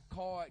 we got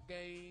card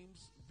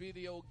games,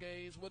 video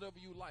games, whatever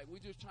you like. We're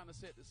just trying to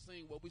set the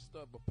scene where we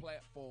start a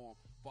platform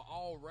for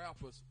all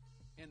rappers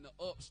in the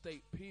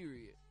upstate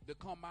period to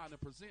come out and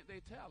present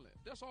their talent.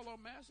 That's all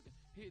I'm asking.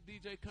 Hit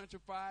DJ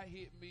Countrified,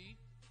 hit me,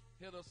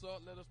 hit us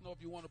up, let us know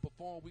if you want to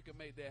perform. We can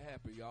make that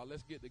happen, y'all.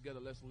 Let's get together,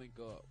 let's link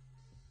up.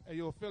 Hey,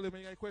 yo, Philly, man,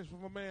 you got any questions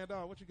for my man,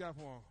 dog? What you got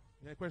for him?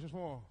 You got any questions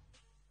for him?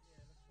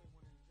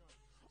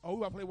 Oh, we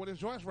about to play one of his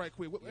joints right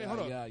quick. Hey, hold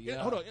up.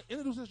 Hold up.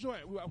 Introduce this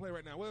joint we about to play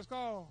right now. What it's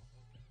called?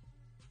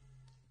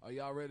 Are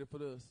y'all ready for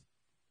this?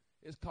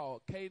 It's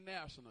called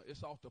KNational.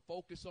 It's off the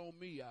Focus on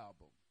Me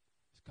album.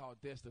 It's called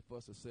Destined for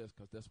Success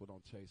because that's what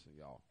I'm chasing,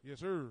 y'all.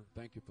 Yes, sir.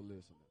 Thank you for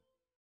listening.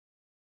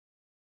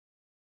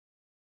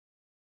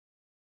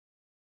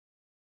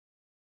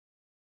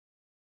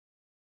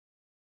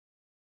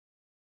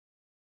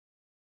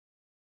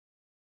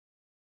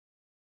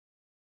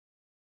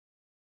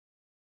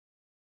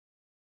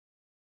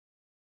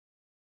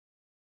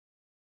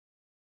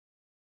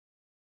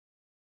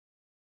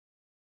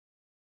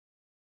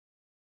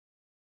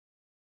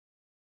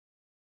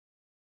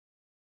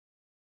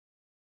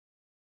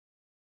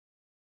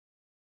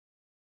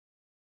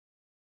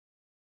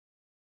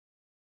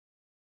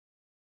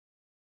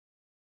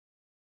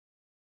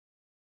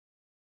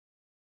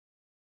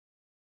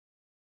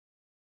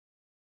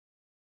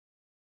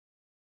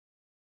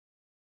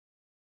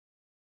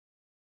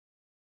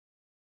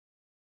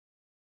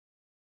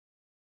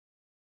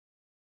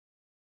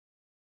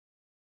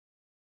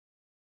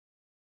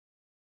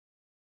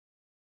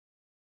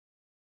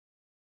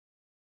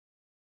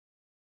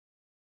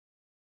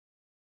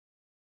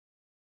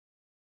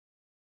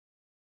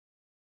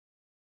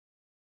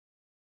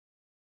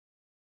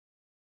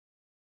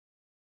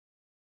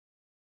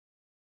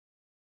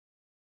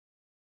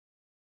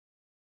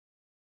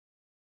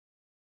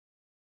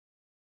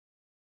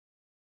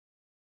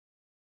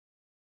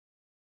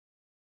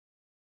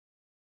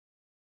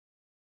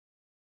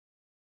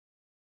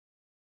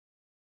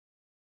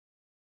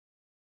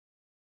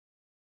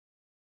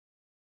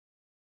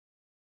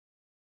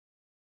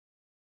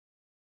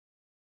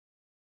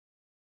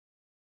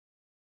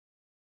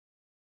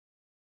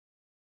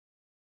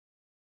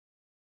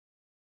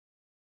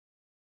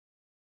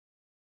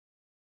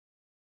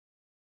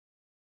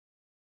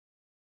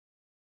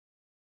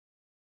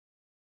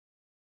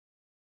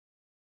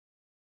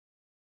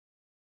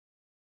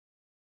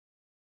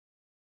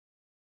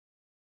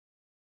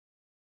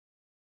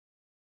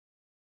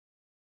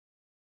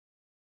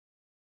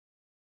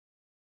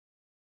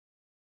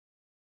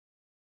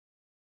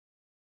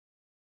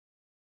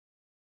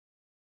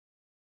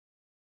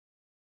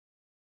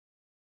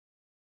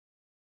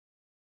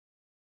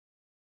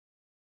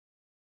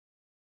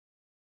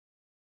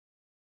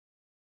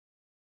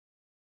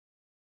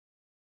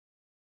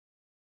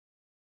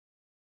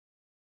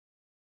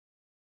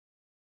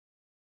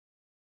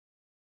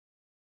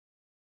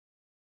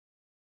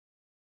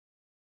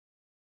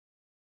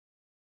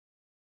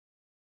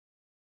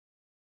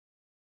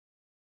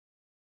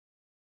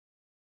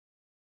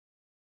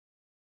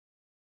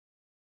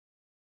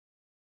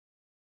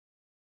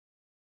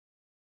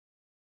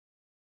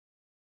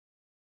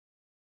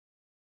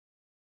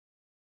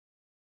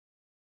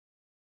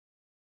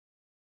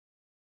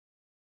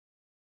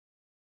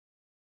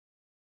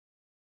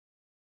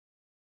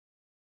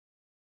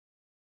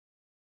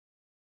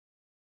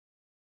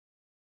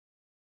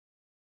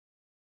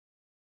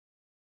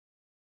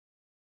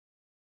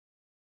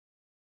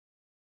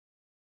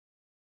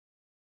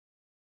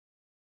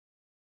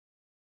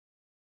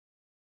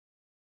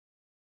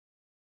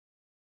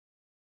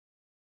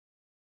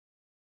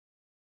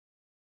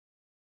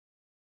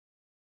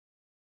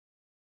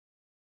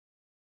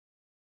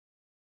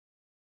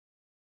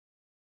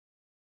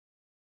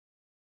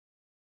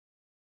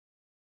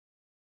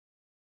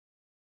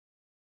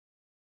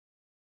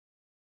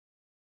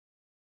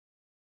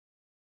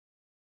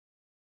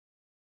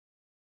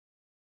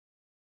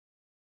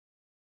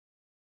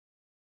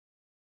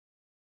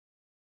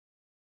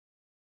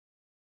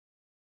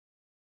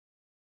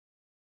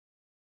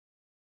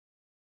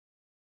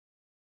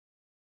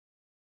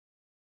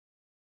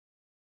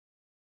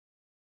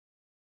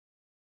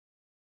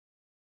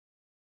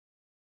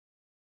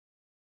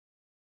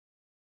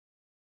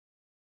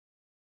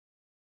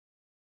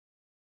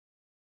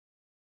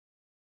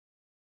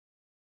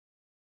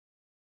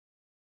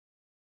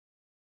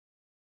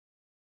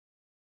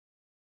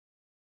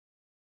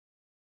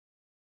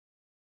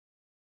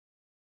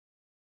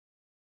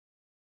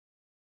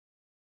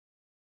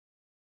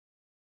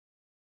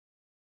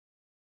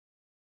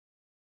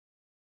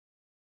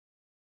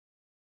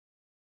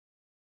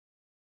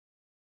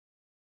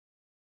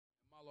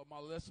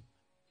 follow my lesson.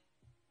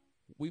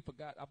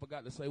 I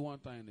forgot to say one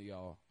thing to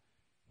y'all.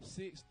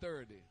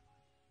 6:30.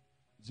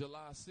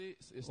 July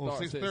 6th. It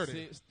starts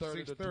 6:30. at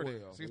 6:30 to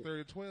 12. 6:30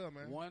 to 12,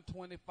 man.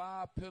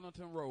 125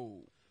 Pendleton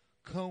Road.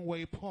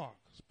 Conway Park.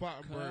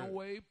 Spartanburg.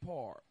 Conway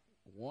Park.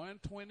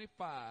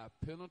 125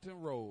 Pendleton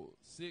Road.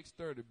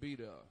 6:30. Be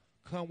there.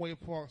 Conway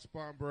Park,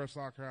 Spartanburg,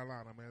 South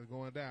Carolina, man. It's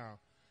going down.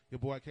 Your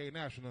boy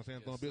KNational saying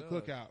it's going to be a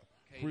cookout.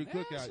 Free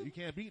cookout. You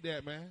can't beat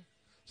that, man.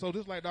 So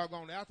this like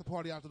doggone the after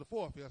party after the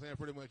 4th, you know what I'm saying,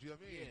 pretty much, you know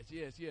what I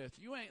mean? Yes.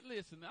 You ain't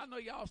listening. I know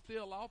y'all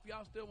still off.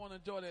 Y'all still want to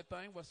enjoy that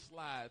thing, but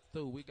slide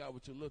through. We got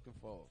what you're looking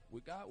for.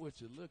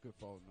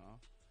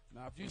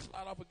 Now, if you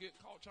slide off and get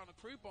caught trying to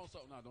creep on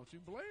something, now, don't you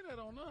blame that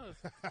on us.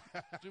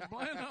 You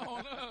blame that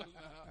on us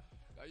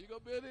now. You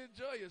going to be able to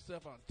enjoy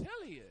yourself, I'm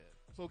telling you.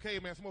 So, okay,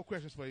 man, some more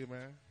questions for you,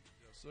 man.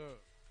 Yes, sir.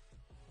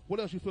 What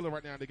else you feeling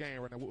right now in the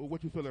game right now?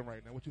 What you feeling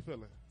right now? What you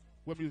feeling?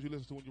 What music you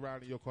listen to when you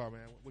riding in your car,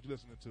 man? What you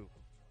listening to?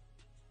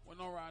 When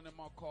I'm riding in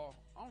my car,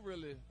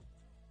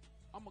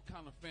 I'm a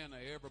kind of fan of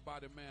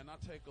everybody, man. I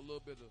take a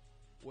little bit of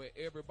what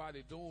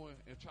everybody doing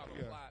and try to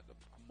apply it to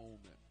my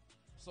movement.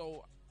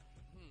 So,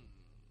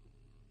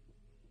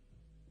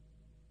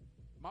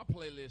 my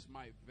playlist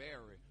might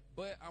vary,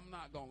 but I'm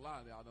not going to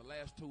lie to y'all. The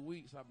last 2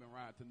 weeks, I've been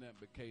riding to nothing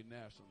but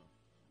KNational.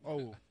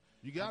 Oh,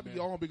 you got to be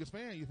your own biggest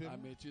fan, you feel me? I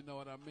mean, you know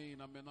what I mean?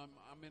 I'm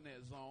in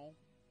that zone.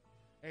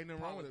 Ain't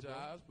nothing wrong with it, bro.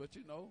 But,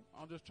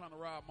 I'm just trying to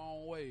ride my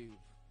own wave.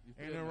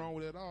 Ain't nothing wrong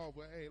with it at all,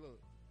 but, hey, look,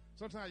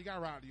 sometimes you got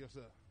to ride to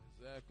yourself.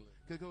 Exactly.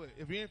 Because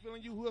if you ain't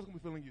feeling you, who else going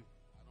to be feeling you?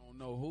 I don't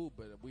know who,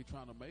 but we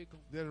trying to make them.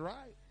 That's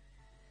right.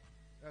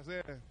 That's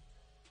it.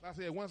 Like I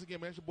said, once again,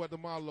 man, it's your boy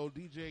DeMarlo,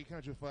 DJ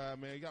Countrified,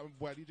 man. You got my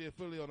boy DJ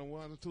Philly on the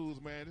ones and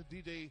twos, man. This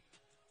DJ,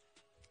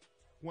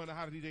 one of the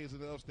hottest DJs in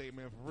the upstate,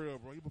 man, for real,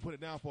 bro. You been putting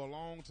it down for a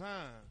long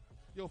time.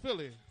 Yo,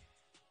 Philly,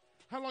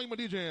 how long you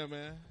been DJing,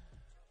 man?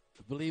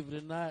 Believe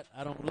it or not,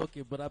 I don't look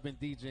it, but I've been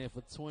DJing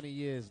for 20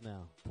 years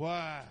now.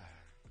 Why?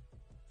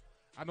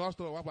 I know I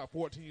started when I was about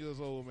 14 years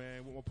old,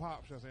 man, with my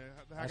pops. You know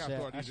what I'm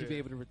saying? I should be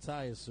able to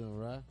retire soon,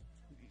 right?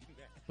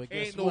 But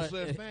ain't no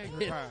such thing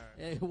retired.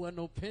 Ain't wasn't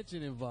no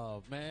pension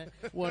involved, man.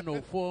 Wasn't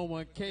no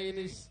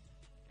 401k.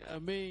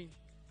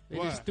 They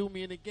just threw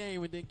me in the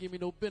game and didn't give me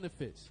no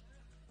benefits.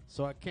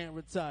 So I can't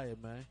retire,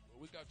 man.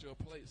 Well, we got your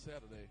plate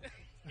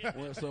Saturday.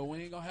 Well, so we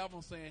ain't going to have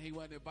him saying he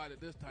wasn't invited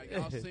this time.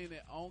 Y'all seen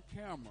it on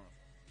camera.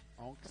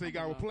 So you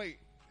got a plate.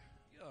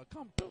 Yeah,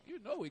 come through. You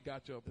know we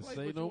got your plate.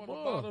 Say but no you more. Want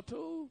a bottle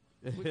too?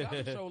 We got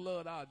to show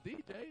love to our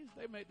DJs.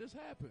 They make this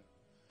happen.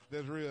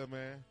 That's real,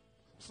 man.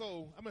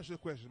 So, I'm asking you a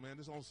question, man.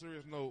 This on a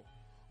serious note.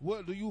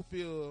 What do you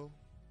feel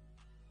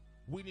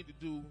we need to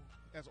do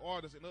as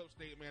artists in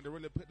upstate, man, to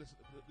really put this,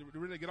 to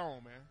really get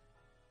on,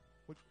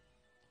 man?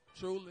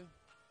 Truly,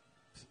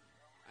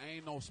 I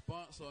ain't no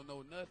sponsor or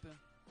no nothing.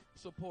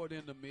 Support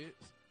in the mix.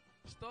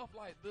 Stuff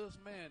like this,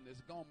 man, is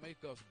going to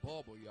make us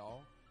bubble,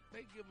 y'all.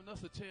 They giving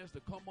us a chance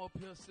to come up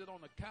here, sit on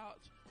the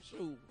couch.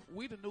 Shoot,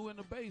 we the new in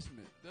the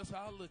basement. That's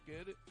how I look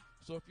at it.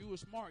 So if you were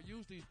smart,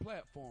 use these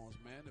platforms,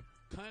 man.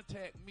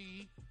 Contact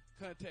me.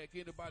 Contact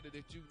anybody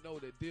that you know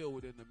that deal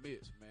with in the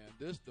midst, man.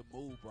 This the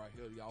move right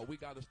here, y'all. We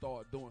got to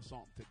start doing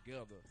something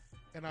together.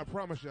 And I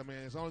promise you,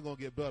 man, it's only going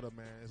to get better,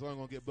 man. It's only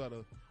going to get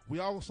better. We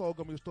also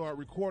going to start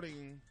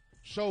recording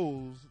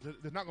shows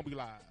that's not going to be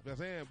live. You know what I'm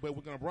saying? But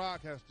we're going to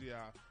broadcast to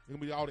y'all. It's going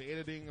to be all the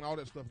editing and all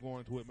that stuff going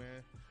into it,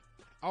 man.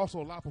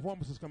 Also, live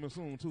performances coming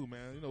soon, too,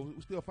 man. You know,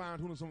 we still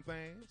fine-tuning some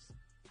things.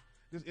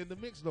 Just in the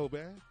mix, though,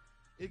 man.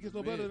 It gets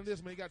no better than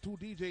this, man. You got two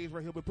DJs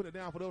right here, been putting it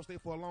down for the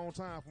upstate for a long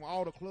time from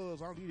all the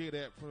clubs. I don't DJ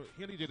that.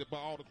 He DJed it by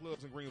all the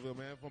clubs in Greenville,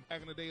 man, from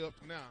back in the day up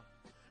to now.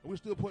 And we're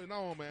still putting it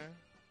on, man.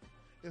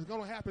 It's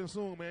going to happen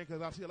soon, man,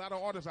 because I see a lot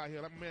of artists out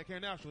here, like my man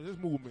KNational, this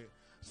movement.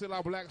 Still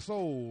Out Black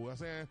Soul, I'm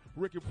saying,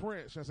 Ricky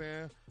Prince, I'm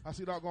saying. I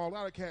see a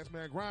lot of cats,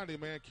 man, Grinding,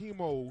 man,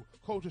 Chemo,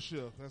 Culture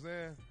Shift, I'm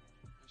saying.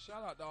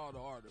 Shout out to all the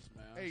artists,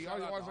 man. Hey, shout all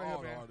the out artists to out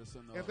all here, the man. artists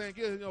in the And thing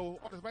is, you know,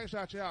 artists, if I ain't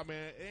shout you out,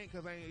 man, it ain't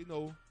because I ain't, you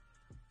know,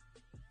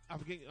 I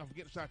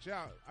forget to shout you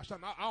out. I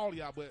shout out all of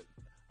y'all, but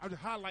I'm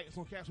just highlighting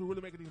some cats who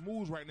really making these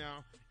moves right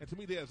now. And to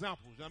me, they're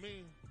examples. You know what I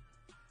mean?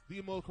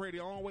 D-Mo created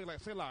his own way, like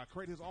Selah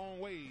created his own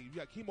way. You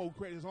got Chemo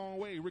created his own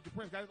way. Ricky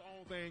Prince got his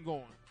own thing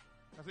going.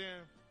 I'm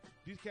saying,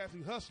 these cats,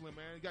 he hustling,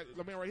 man. You got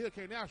the man right here,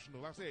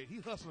 KNational. Like I said,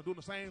 he hustling, doing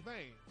the same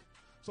thing.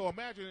 So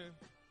imagine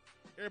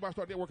everybody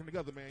start there working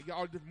together, man. You got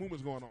all the different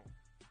movements going on.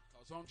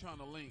 So I'm trying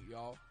to link,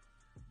 y'all.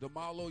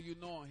 DeMarlo, you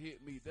know,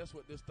 hit me. That's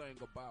what this thing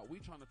about. We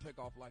trying to take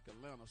off like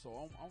Atlanta.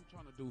 So I'm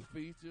trying to do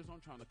features. I'm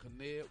trying to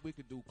connect. We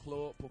could do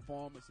club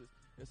performances.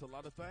 There's a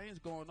lot of things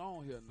going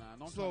on here now.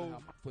 And I'm trying to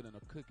have my foot in a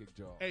cooking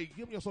jar. Hey,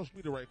 give me your social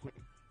media right quick.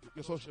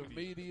 Your social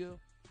media.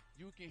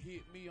 You can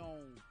hit me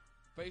on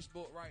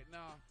Facebook right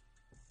now.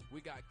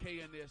 We got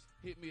KNS.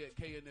 Hit me at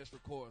KNS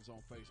Recordings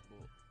on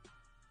Facebook.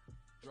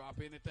 Drop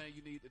anything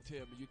you need to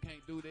tell me. You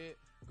can't do that,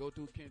 go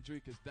through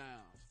Kendricus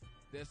Downs.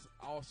 That's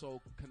also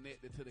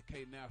connected to the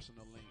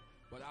KNational link.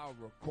 But I'll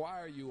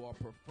require you or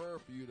prefer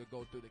for you to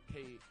go through the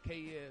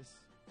KS.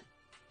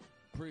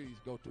 Please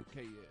go through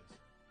KS.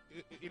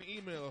 An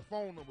email, a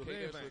phone number, KS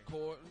everything.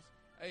 Recordings.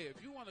 Hey,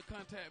 if you want to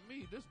contact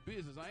me, this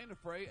business, I ain't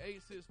afraid.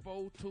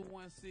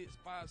 864-216-5799.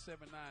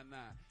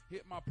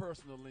 Hit my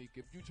personal link.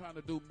 If you trying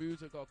to do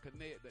music or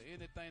connect or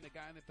anything that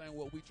got anything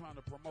what we trying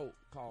to promote,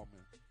 call me.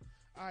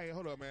 All right,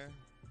 hold up, man.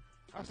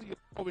 I see you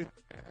over here.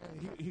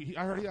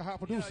 I heard he a hot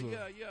producer.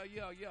 Yeah.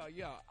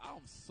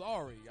 I'm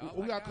sorry, y'all.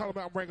 We got to call him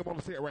out and bring him on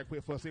the set right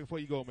quick for a second before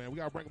you go, man. We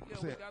got to bring him on the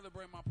set. We got to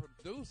bring my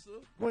producer.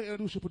 Go ahead and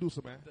introduce your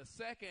producer, man. The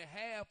second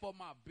half of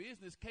my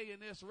business,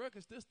 KNational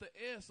Records. This the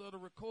S of the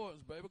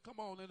recordings, baby. Come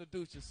on,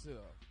 introduce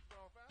yourself.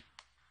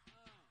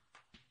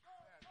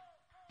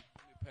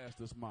 Let me pass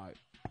this mic.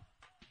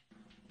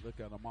 Look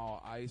at them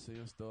all icy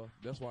and stuff.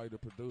 That's why you're the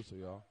producer,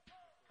 y'all.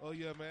 Oh,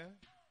 yeah, man.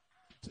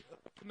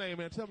 Name,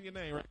 man. Tell me your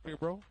name right here,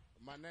 bro.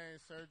 My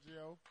name's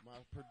Sergio. My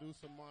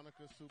producer,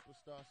 Monica,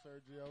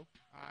 SuperstarSergio.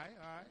 All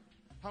right.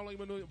 How long you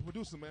been doing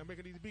producing, man?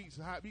 Making these beats,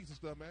 hot beats and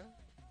stuff, man?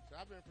 So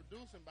I've been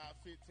producing about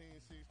 15,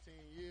 16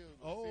 years.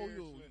 Oh,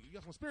 you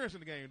got some experience in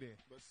the game then.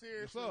 But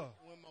seriously, yes,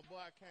 when my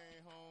boy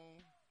came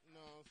home, you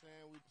know what I'm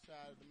saying, we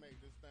decided to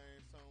make this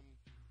thing something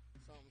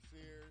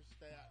serious,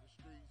 stay out the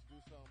streets, do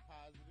something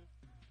positive.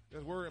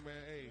 That's word,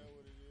 man. Hey. That's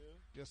what it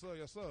is. Yes,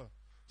 sir.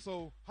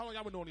 So how long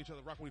y'all been knowing each other,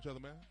 rocking with each other,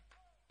 man?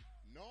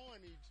 Knowing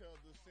each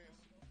other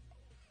since...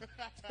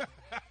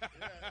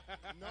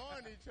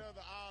 knowing each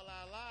other all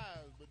our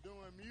lives, but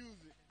doing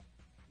music,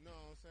 you know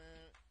what I'm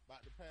saying,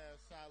 about the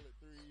past solid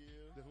 3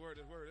 years. That's word,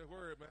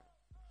 man.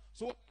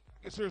 So,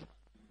 it's serious.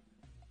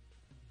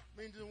 I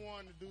mean, just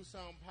wanting to do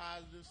something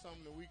positive,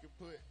 something that we could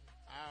put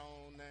our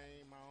own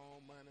name, our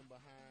own money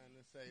behind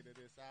and say that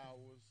it's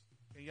ours.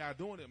 And y'all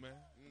doing it, man.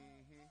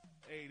 Mm-hmm.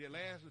 Hey, that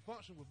last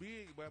function was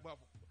big, but about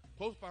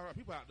close to 500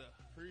 people out there.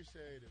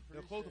 Appreciate it.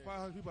 They're close to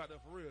 500 people out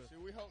there, for real. See,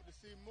 we hope to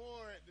see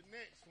more at the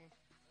next one.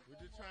 We're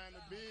just trying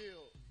to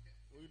build.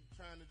 We're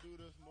trying to do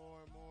this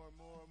more and more and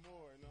more and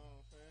more, you know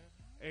what I'm saying?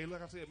 Hey,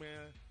 like I said,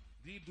 man,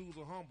 these dudes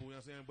are humble, you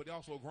know what I'm saying, but they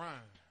also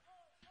grind.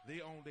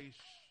 They own they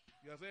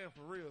you know what I'm saying,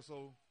 for real.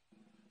 So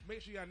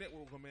make sure y'all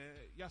network them, man.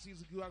 Y'all see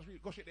this dude out the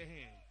street, go shake their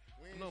hand.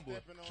 Number,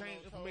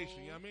 change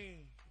information, you know what I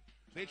mean?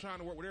 They trying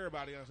to work with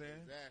everybody, you know what I'm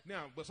saying? Exactly.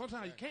 Now, but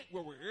sometimes you can't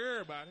work with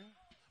everybody,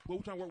 but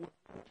we're trying to work with,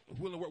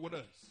 willing to work with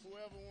us.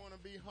 Whoever want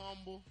to be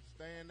humble,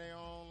 stay in their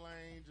own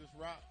lane, just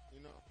rock, you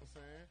know what I'm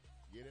saying?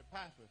 Get it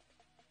popping.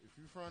 If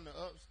you're from the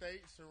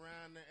upstate,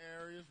 surrounding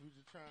areas, we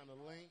just trying to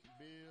link,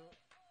 build.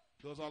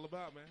 That's all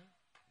about, man.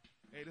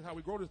 Hey, this is how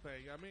we grow this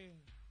thing, you know what I mean?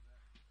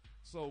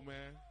 So,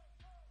 man,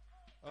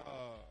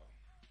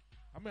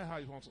 I'm at how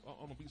you on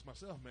the beats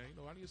myself, man. You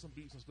know, I need some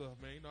beats and stuff,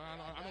 man. You know, I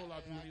know a lot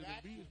of people need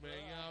some beats, man.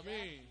 You know what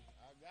I mean?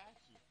 I got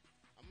you.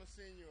 I'm going to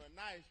send you a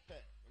nice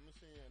pack.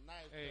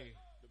 Pack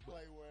to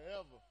play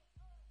wherever.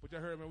 But y'all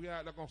heard, man, we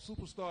out like on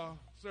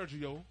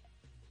SuperstarSergio,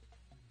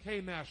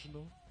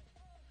 KNational.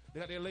 They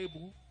got their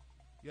label.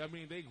 Yeah, I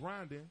mean, they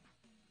grinding.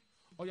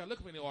 Oh, y'all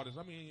looking for any artists?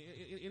 I mean,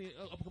 any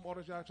upcoming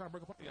artists y'all trying to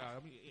bring up? Y'all,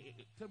 I mean,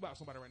 tell me about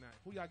somebody right now.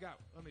 Who y'all got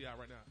under y'all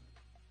right now?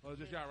 Or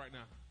just y'all right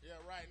now?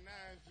 Yeah, right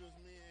now it's just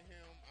me and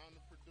him. I'm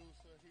the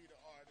producer. He the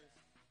artist.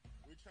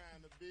 We're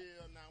trying to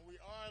build. Now, we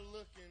are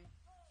looking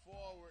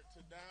forward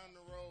to down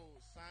the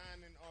road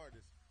signing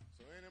artists.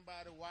 So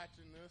anybody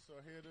watching this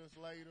or hear this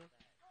later,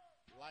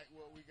 like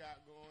what we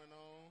got going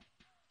on,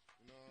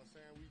 you know what I'm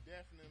saying? We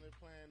definitely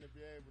plan to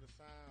be able to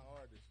sign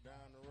artists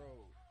down the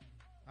road.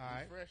 All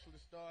right. We freshly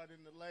started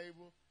in the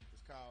label. It's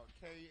called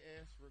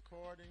KS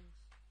Recordings.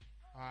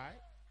 All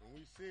right. And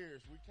we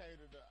serious. We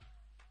cater to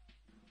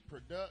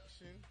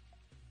production.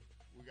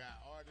 We got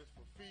artists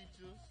for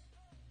features.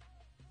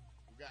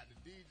 We got the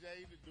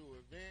DJ to do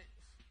events.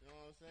 You know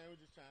what I'm saying?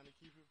 We're just trying to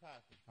keep it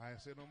popping. I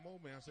ain't say no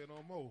more, man. I say no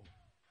more.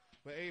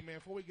 But, hey, man,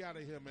 before we get out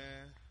of here,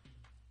 man,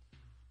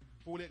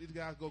 before we let these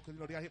guys go, because,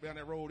 you know, they got hit down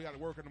that road. They got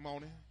to work in the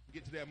morning,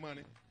 get to that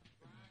money.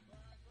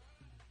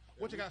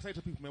 What you got to say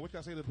to people, man? What you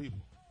got to say to the people?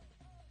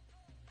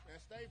 Man,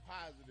 stay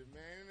positive,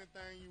 man.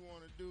 Anything you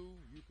want to do,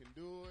 you can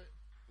do it.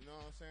 You know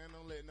what I'm saying?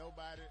 Don't let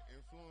nobody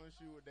influence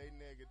you with their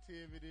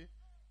negativity.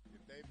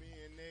 If they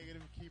being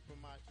negative, keep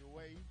them out your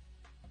way.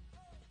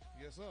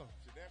 Yes, sir.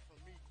 So that's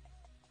from me.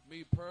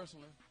 Me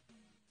personally,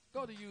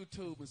 go to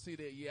YouTube and see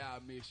that Yeah, I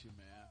Miss You,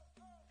 man.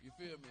 You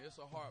feel me? It's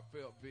a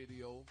heartfelt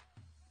video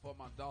for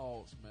my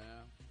dogs,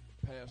 man.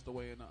 Passed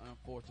away in an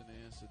unfortunate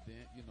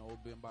incident, you know,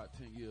 been about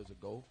 10 years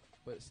ago.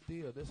 But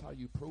still, that's how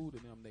you prove to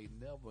them their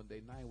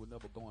name will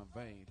never go in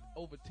vain.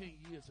 Over 10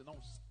 years and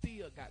don't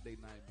still got their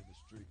name in the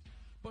streets.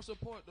 But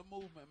support the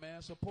movement,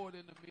 man. Support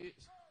in the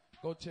mix.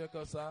 Go check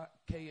us out.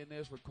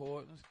 KNS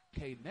Recordings.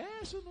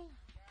 KNational.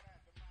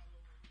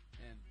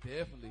 And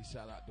definitely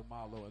shout out to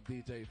Marlo and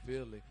DJ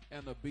Philly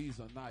and the Bees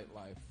of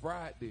Nightlife.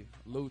 Friday,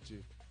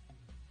 Lucci.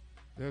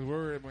 That's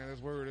word, man. That's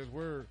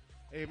word.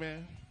 Hey,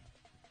 man.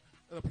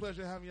 It's a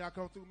pleasure having y'all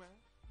come through, man.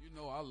 You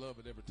know I love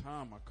it every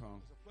time I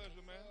come. It's a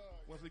pleasure, man.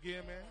 Once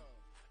again, man.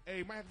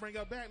 Hey, might have to bring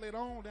y'all back later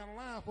on down the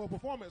line for a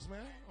performance,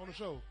 man, on the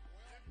show.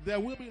 There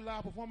will be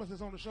live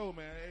performances on the show,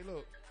 man. Hey,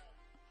 look.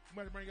 We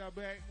might have to bring y'all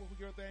back. What we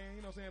get thing,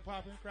 you know what I'm saying,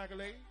 popping,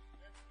 crackling.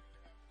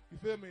 You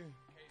feel me?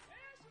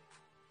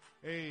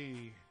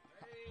 Hey.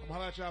 I'm going to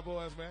holler at y'all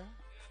boys, man.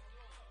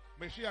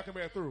 Make sure y'all come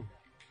back through.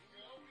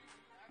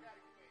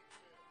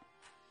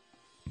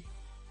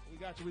 We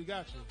got you. We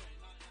got you.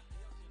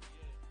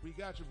 We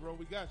got you, bro.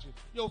 We got you.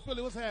 Yo,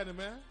 Philly, what's happening,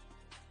 man?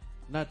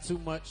 Not too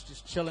much,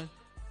 just chilling.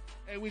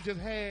 Hey, we just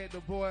had the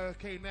boy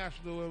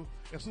KNational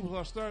and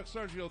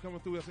SuperstarSergio coming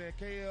through and saying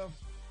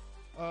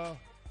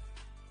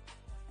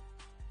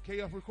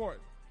KF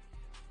recording.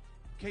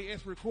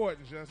 KS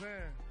recordings, you know what I'm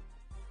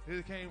saying?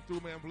 It came through,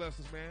 man. Bless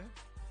us, man.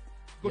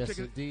 Yes,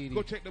 indeed.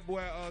 Go check the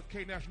boy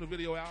KNational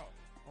video out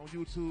on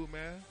YouTube,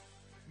 man.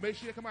 Make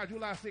sure you come out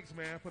July 6th,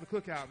 man, for the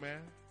cookout, man.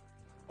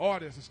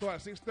 Artists, it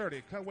starts at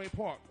 6:30, Conway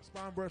Park,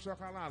 Spartanburg, South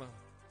Carolina.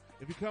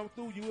 If you come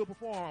through, you will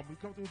perform. We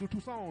come through and do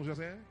 2 songs, you know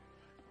what I'm saying?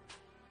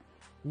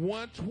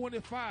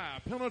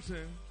 125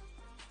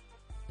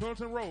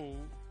 Pendleton Road,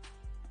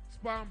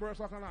 Spartanburg,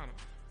 South Carolina.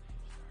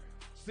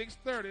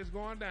 6:30 is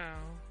going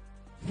down.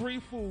 Free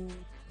food,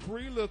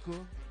 free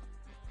liquor.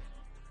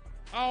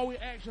 All we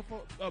action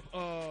for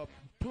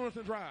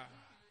Pendleton Drive.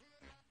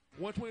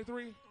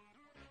 123,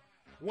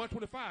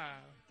 125.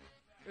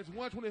 It's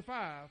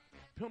 125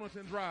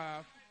 Pendleton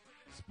Drive,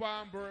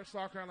 Spartanburg,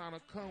 South Carolina.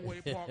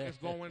 Conway Park is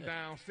going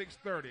down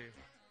 6:30.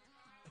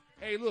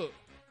 Hey, look.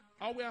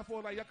 All we have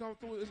for, like, y'all come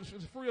through, it's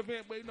a free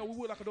event, but, you know, we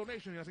would like a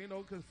donation, you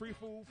know, because free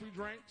food, free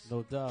drinks.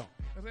 No doubt.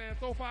 I'm saying,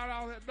 throw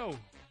 $5 at the door.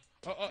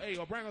 Hey,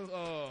 or bring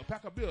a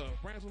pack of beer,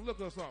 bring some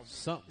liquor or something.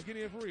 Something. Get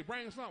in free,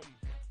 bring something.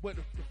 But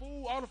the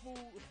food, all the food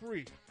is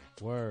free.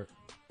 Word.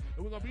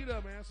 And we're going to be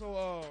there, man.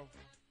 So,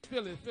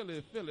 Philly.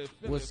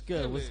 What's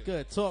good? What's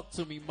good? Talk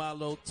to me,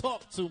 Milo.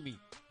 Talk to me.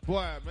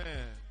 Boy,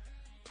 man.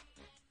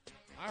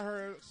 I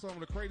heard some of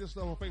the craziest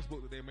stuff on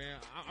Facebook today, man.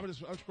 I'm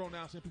scrolling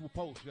down seeing people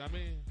post, you know what I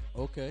mean?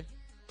 Okay.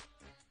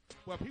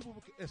 Well,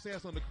 people are saying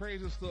some of the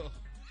craziest stuff.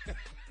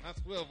 I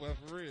swear, but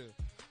for real.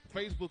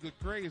 Facebook is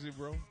crazy,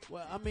 bro.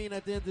 Well, I mean,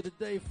 at the end of the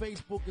day,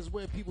 Facebook is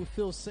where people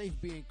feel safe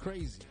being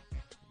crazy.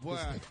 Boy,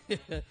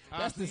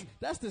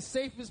 that's the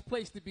safest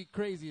place to be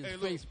crazy is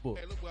Facebook.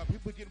 Hey, look, well,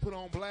 people getting put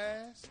on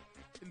blast.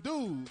 And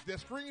dude, that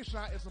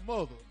screenshot is a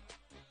mother.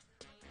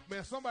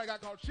 Man, somebody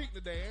got caught cheating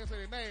today. I ain't say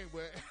their name,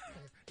 but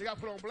they got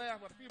put on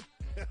blast by the people.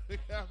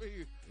 I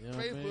mean, you know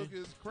Facebook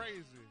is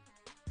crazy.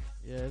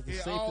 Yeah, it's the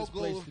safest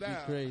place to be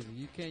crazy.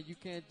 You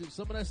can't do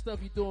some of that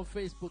stuff you do on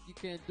Facebook. You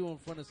can't do in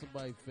front of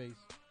somebody's face.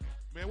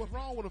 Man, what's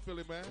wrong with a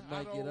Philly, man?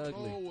 I don't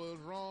know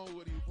what's wrong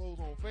with you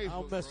post on Facebook. I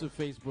don't mess with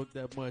Facebook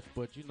that much,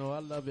 but you know I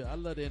love it. I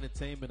love the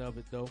entertainment of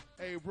it, though.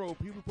 Hey, bro,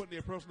 people putting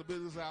their personal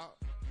business out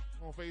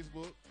on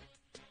Facebook.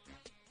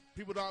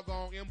 People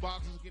doggone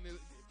inboxes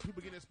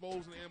people getting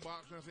exposed in the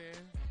inbox. You know what I'm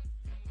saying?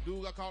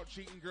 Dude got caught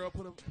cheating. Girl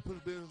put his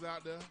business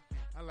out there.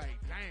 I'm like,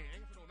 dang, I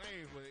ain't put no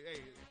names, but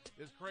hey,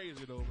 it's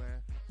crazy though,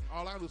 man.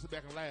 All I do is sit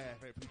back and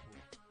laugh at people.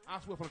 I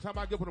swear, from the time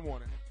I get up in the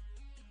morning,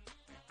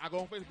 I go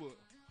on Facebook.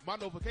 My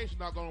notification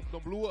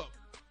don't blew up.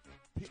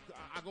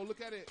 I go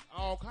look at it,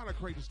 all kind of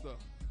crazy stuff.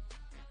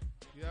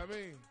 You know what I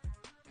mean?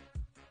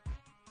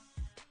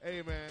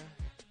 Hey, man.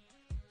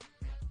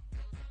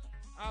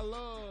 I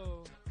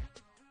love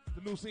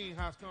the new scene,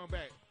 how it's come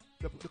back.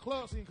 The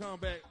club scene come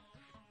back.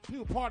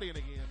 People partying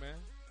again, man.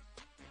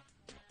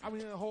 I'm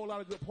hearing a whole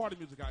lot of good party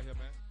music out here,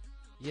 man.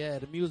 Yeah,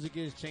 the music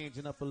is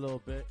changing up a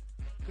little bit.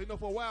 Cause you know,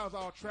 for a while it's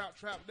all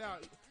trapped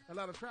out. A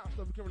lot of trap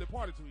stuff you can't really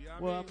party to. You know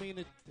what I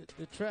mean?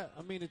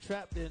 the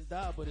trap didn't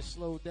die, but it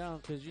slowed down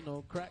because you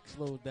know crack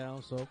slowed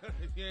down. So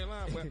you ain't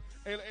lying,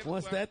 but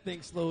once that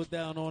thing slowed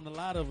down on a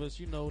lot of us,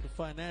 you know, the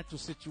financial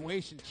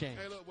situation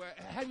changed. Hey, look,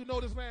 have you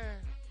noticed, man?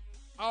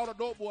 All the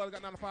dope boys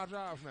got 9-to-5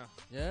 jobs now.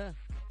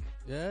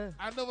 Yeah.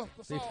 I never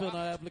they fill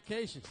out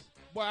applications.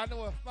 Boy, I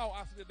never thought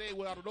I see the day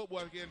where all the dope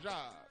boys getting jobs.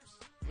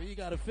 Well, you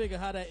got to figure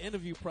how that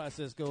interview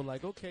process go.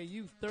 Like, okay,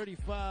 you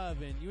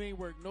 35 and you ain't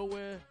worked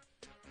nowhere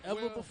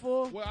ever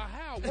before? Well, I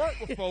have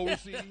worked before, you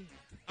see.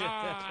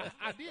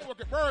 I did work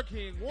at Burger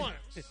King once.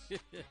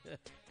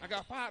 I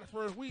got fired the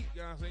first week,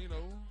 you know what I'm saying, you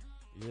know.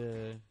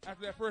 Yeah.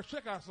 After that first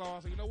check I saw,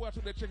 I said, you know what, I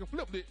took that check and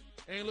flipped it,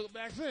 ain't looked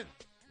back since.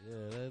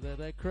 Yeah,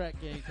 that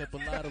crack game kept a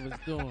lot of us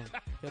doing.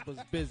 Kept us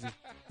busy.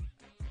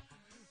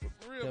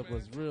 For real, kept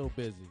us real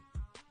busy.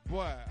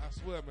 Boy, I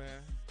swear,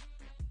 man.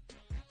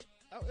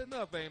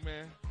 Another thing,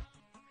 man.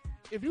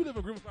 If you live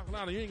in Greenville, South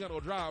Carolina, you ain't got no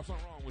job,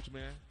 something wrong with you,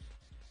 man.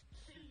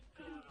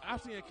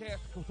 I've seen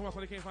cats come out so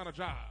they can't find a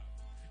job.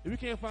 If you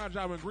can't find a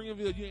job in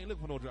Greenville, you ain't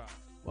looking for no job.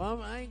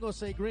 Well, I ain't gonna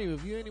say Greenville.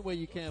 If you anywhere,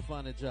 you can't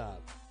find a job.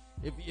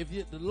 If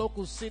you, the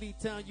local city,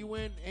 town you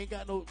in ain't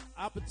got no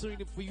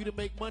opportunity for you to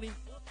make money,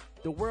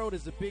 the world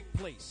is a big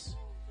place.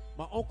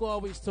 My uncle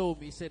always told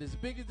me, he said, as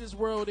big as this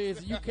world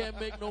is, you can't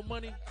make no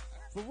money.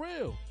 For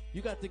real.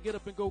 You got to get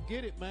up and go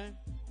get it, man.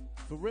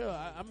 For real.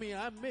 I mean,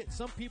 I admit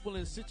some people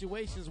in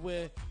situations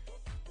where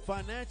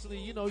financially,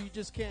 you know, you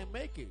just can't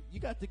make it. You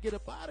got to get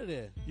up out of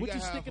there. What you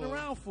sticking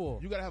around for?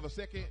 You got to have a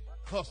second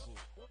hustle.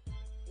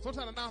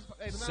 Sometimes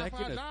a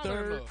second, a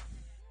third.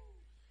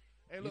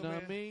 Hey, look, you know man.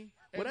 what I mean?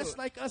 Hey, well, that's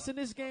like us in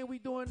this game we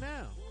doing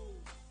now.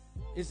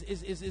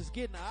 It's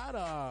getting out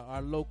of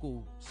our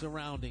local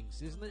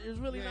surroundings. It's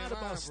really not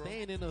about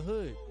staying in the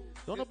hood.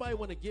 Don't nobody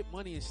want to get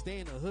money and stay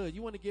in the hood.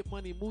 You want to get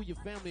money and move your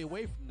family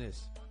away from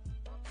this.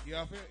 You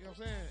know what I'm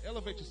saying?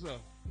 Elevate yourself.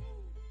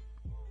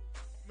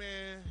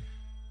 Man,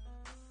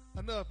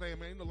 another thing,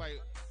 man,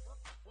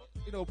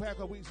 past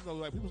couple weeks,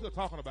 like people still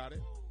talking about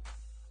it.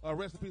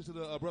 Rest in peace to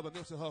the brother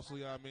Nipsey Hussle, you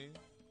know what I mean?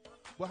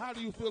 But how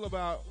do you feel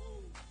about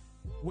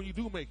when you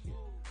do make it?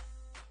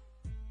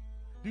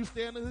 Do you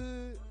stay in the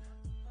hood?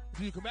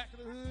 Do you come back to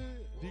the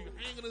hood? Do you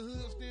hang in the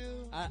hood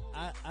still?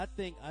 I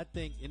think,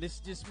 and this is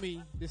just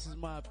me, this is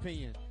my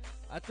opinion.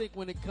 I think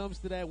when it comes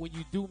to that, when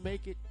you do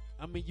make it,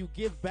 I mean, you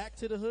give back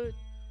to the hood,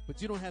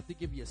 but you don't have to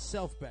give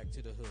yourself back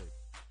to the hood.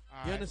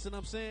 You understand what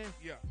I'm saying?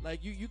 Yeah.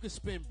 Like, you could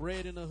spend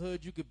bread in the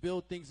hood, you could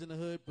build things in the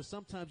hood, but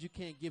sometimes you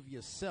can't give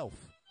yourself.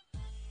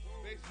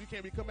 Basically, you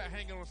can't be come back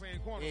hanging on the same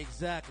corner.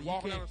 Exactly.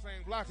 Walking down the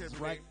same block every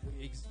day. Right.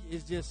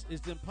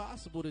 It's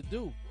impossible to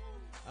do.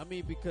 I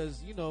mean,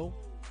 because,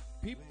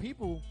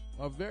 people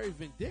are very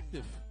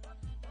vindictive.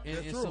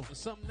 And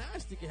something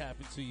nasty can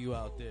happen to you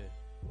out there.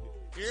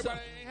 Everybody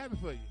ain't happy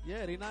for you.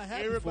 Yeah, they're not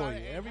happy for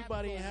you.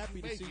 Everybody ain't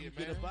happy to see you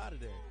get up out of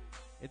there.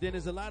 And then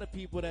there's a lot of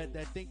people that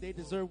think they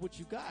deserve what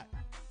you got.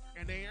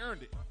 And they ain't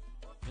earned it.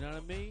 You know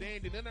what I mean? They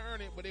ain't didn't earn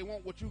it, but they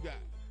want what you got.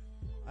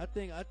 I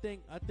think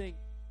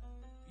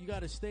you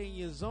got to stay in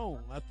your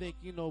zone. I think,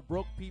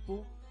 broke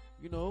people,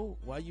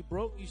 while you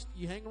broke,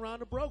 you hang around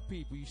the broke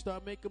people. You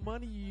start making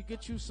money, you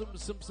get you some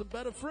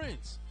better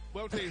friends.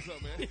 Well, I'll tell you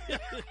something, man.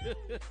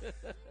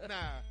 Nah,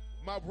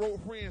 my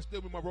broke friends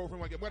still be my broke friend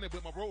when I get money,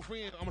 but my broke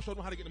friends, I'm going to show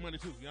them how to get the money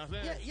too. You know what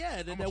I'm saying?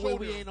 Yeah, that way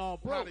we ain't all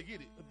broke. How to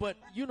get it. But,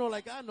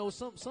 like I know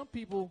some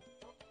people,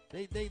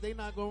 they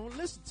not going to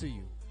listen to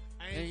you.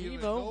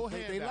 And,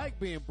 they like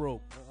being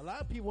broke. A lot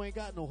of people ain't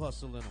got no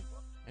hustle in them.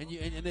 And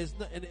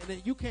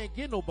you can't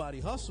get nobody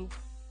hustle.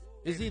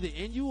 It's either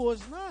in you or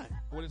it's not.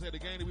 What they say, the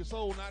game to be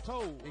sold, not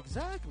told.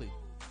 Exactly.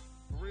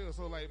 For real.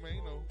 So, like, man,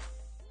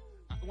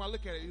 when I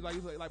look at it,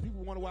 like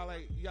people wonder why,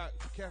 like, you got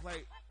cats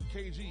like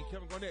KG,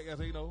 Kevin Garnett,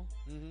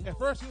 Mm-hmm. At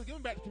first, he was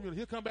giving back to the community.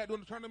 He'll come back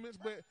doing the tournaments,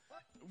 but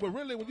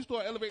really, when you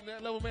start elevating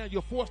that level, man,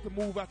 you're forced to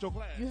move out your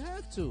class. You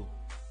have to.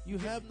 You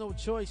have no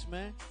choice,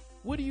 man.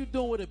 What are you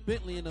doing with a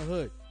Bentley in the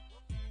hood?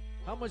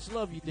 How much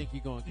love you think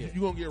you're going to get?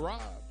 You're going to get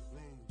robbed.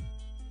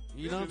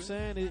 You know what I'm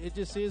saying? It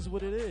just is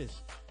what it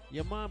is.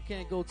 Your mom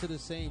can't go to the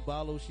same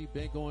bottle she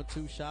been going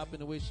to shopping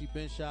the way she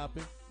been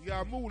shopping. You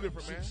got to move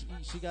different, man.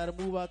 She got to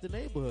move out the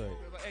neighborhood.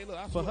 Hey,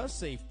 look, for her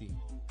safety.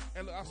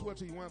 And look, I swear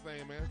to you one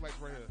thing, man. It's like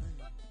right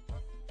here.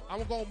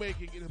 I'm going to make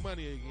it, get his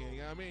money again. You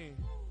know what I mean?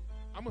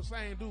 I'm the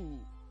same dude.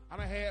 I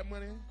done had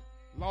money,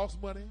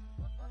 lost money,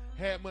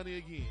 had money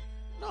again.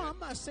 No, I'm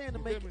not saying to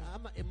make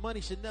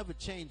money should never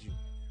change you.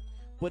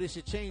 But it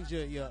should change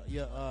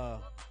your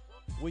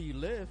where you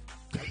live.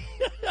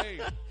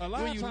 Hey, a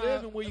lot where of you times,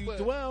 live and where you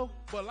dwell.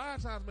 But a lot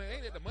of times, man,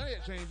 ain't it the money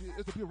that changes?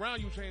 It's the people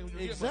around you change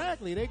when you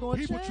exactly. get They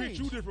money. gonna people change. Treat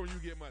you different when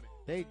you get money.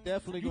 They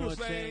definitely gonna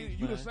change.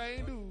 You the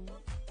same dude.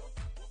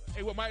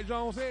 Hey, what Mike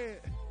Jones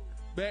said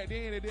back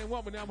then, they didn't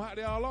want me. Now I'm out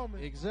there all on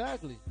me.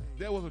 Exactly.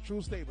 That was a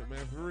true statement,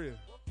 man, for real.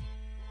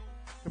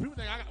 People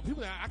think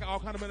I got all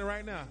kind of money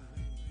right now.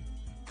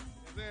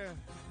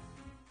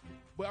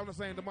 But I'm the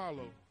same tomorrow.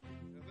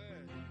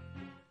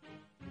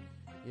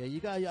 Yeah,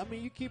 you got. I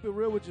mean, you keep it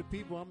real with your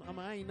people.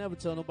 I ain't never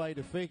tell nobody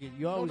to fake it.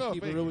 You always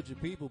keep it real with your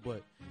people,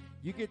 but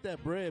you get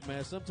that bread,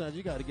 man. Sometimes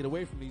you got to get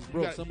away from these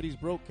broke. Some of these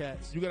broke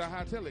cats. You got to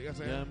hightail it. You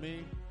know what I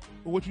mean?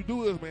 But what you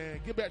do is,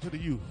 man, get back to the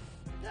youth.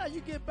 Yeah,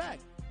 you get back.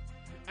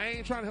 I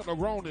ain't trying to help no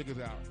grown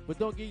niggas out. But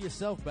don't give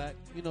yourself back.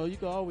 You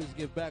can always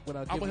give back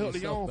without giving yourself back. I'm going to help the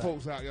young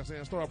folks out, you know what I'm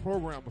saying? Start a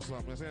program or something, you know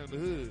what I'm saying, in the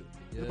hood.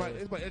 Yeah.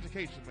 It's about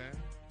education, man.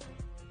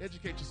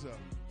 Educate yourself.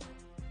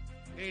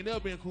 Ain't never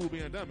been cool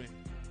being dummy.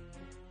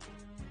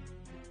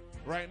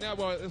 Right now,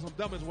 boy, there's some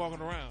dummies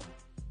walking around.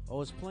 Oh,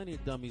 there's plenty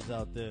of dummies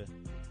out there.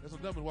 There's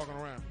some dummies walking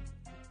around.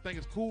 Think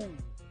it's cool.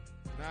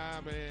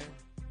 Nah, man.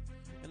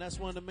 And that's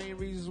one of the main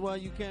reasons why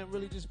you can't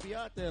really just be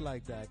out there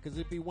like that. Because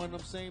it'd be one of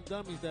them same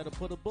dummies that'll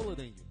put a bullet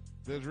in you.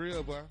 That's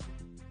real, boy.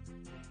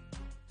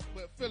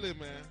 But Philly,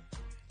 man.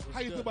 How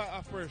you feel about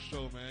our first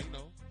show, man?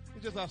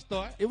 It's just our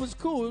start. It was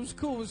cool.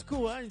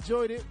 I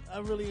enjoyed it. I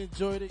really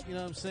enjoyed it. You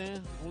know what I'm saying?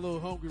 I'm a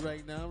little hungry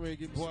right now. I'm ready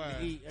to get me something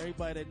to eat.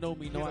 Everybody that know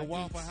me know I eat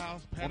Waffle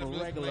House, on a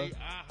regular. You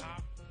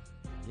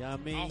know what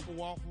I mean?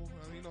 Waffle.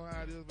 You know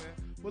how it is,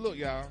 man. But look,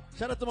 y'all.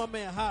 Shout out to my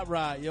man Hot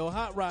Rod. Yo,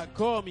 Hot Rod,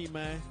 call me,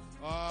 man.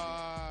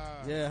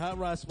 Yeah, Hot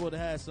Rod's supposed to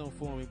have something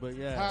for me, but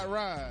yeah. Hot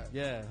Rod.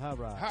 Yeah, Hot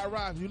Rod. Hot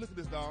Rod, if you look at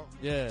this, dog.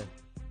 Yeah.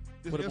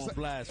 Put him on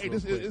blast. Hey,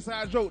 this is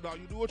inside joke, dog.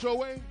 You do it your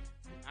way,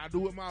 I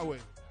do it my way.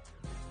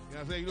 You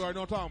know what I'm saying? You already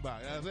know what I'm talking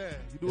about. You know what I'm saying?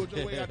 You do it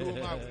your way, I do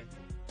it my way.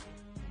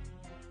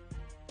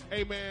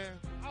 Hey, man.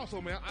 Also,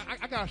 man,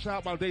 I got a shout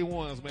out about day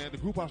ones, man. The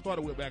group I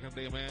started with back in the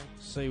day, man.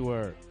 Say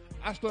word.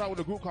 I started out with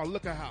a group called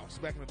Liquor House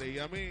back in the day. You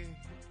know what I mean?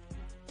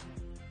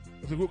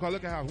 It's a group called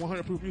Liquor House,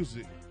 100 Proof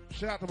Music.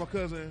 Shout out to my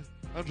cousin,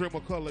 Andre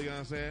McCullough, you know what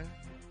I'm saying?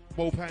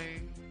 Mo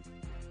Payne.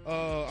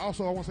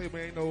 Also, I want to say,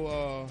 man,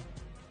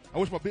 I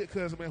wish my big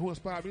cousin, man, who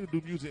inspired me to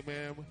do music,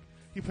 man.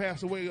 He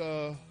passed away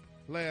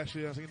last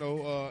year,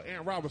 so,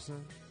 Ant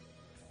Robinson.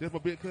 That's my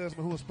big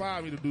cousin who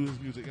inspired me to do this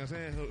music, you know what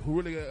I'm saying?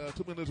 Who really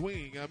took me under his wing,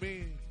 you know what I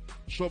mean?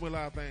 Showed me a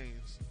lot of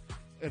things.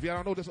 If y'all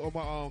don't know, this is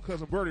my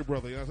cousin Birdie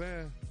brother, you know what I'm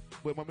saying?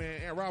 But my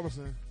man Ant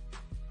Robinson,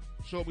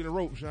 showed me the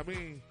ropes. You know what I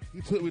mean?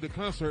 He took me to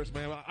concerts,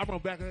 man. I remember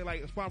back in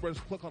like Spawn Brothers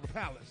Club called the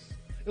Palace.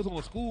 It was on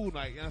a school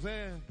night. You know what I'm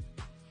saying?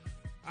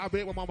 I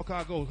begged my mama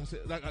car go. I said,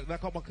 I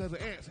called my cousin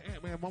Aunt. Said,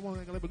 Aunt, man, mama ain't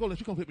gonna let me go. Let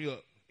you come pick me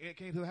up. Aunt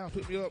came to the house,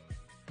 picked me up.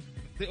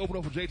 They opened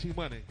up for JT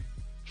Money,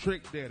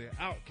 Trick Daddy,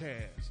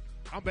 Outkast.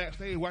 I'm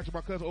backstage watching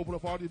my cousin open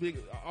up all these big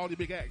acts. You know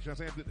what I'm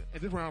saying?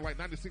 And this around like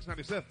 96,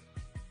 97.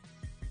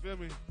 You feel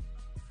me?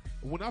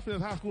 When I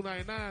finished high school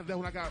 99, that's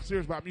when I got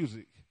serious about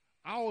music.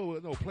 I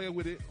always play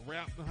with it,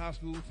 rap in high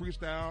school,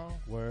 freestyle,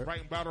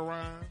 writing battle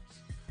rhymes.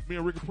 Me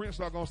and Rick and Prince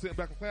started going sitting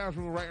back in the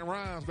classroom writing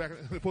rhymes back.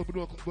 Supposed to be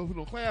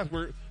doing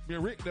classwork. Me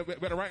and Rick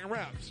better writing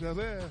raps. You know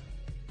what I'm saying?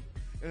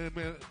 And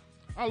man,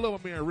 I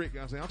love my man Rick. You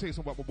know what I'm saying? I'll tell you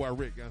something about my boy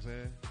Rick. You know what I'm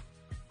saying?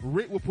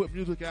 Rick would put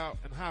music out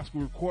in high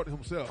school, recording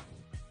himself,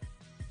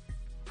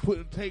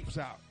 putting tapes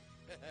out,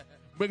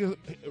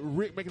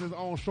 Rick making his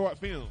own short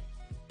film.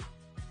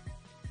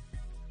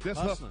 That's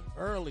hustling.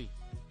 Early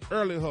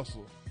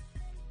hustle.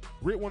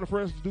 Rick one of the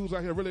first dudes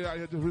out here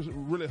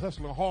really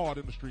hustling hard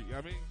in the street, you know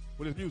what I mean?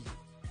 With his music.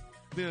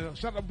 Then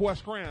shout out to boy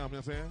Scram, you know what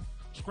I'm saying?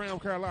 Scram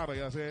Carolina, you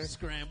know what I'm saying?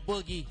 Scram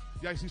Boogie.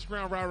 Y'all see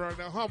Scram right around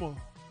that Hummer.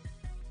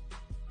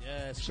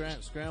 Yeah,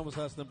 Scram was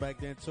hustling back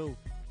then too.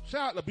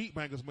 Shout out to Beat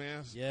Bangers,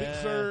 man. Yeah.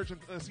 Big Surge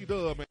and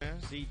C-Dub,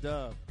 man.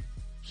 C-Dub.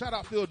 Shout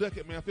out Phil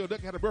Duckett, man. Phil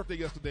Duckett had a birthday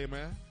yesterday,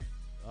 man.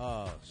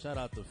 Oh, shout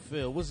out to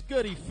Phil. What's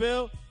goody,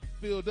 Phil?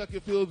 Phil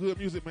Duckett, Feel Good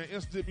Music, man.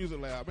 Instant Music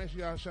Lab. Make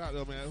sure y'all shout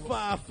out, man.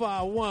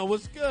 551,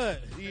 what's good?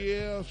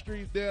 Yeah,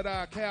 Street Dead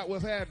Eye Cat,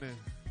 what's happening?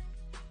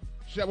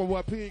 Shout out my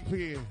boy Pig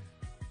Pen,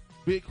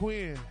 Big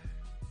Quinn. You know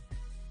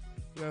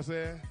what I'm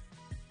saying?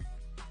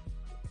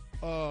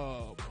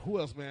 Who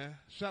else, man?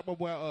 Shout out my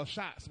boy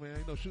Shots,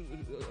 man. You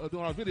know,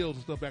 doing our videos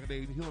and stuff back in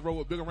the day. He on the road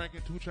with Bigger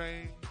Rankin, 2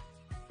 Chainz.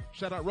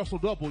 Shout out Russell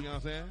Double, you know what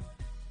I'm saying?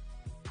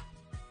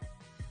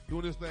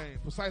 Doing this thing.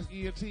 Precise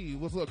ENT,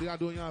 what's up? Y'all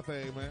doing y'all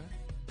thing, man.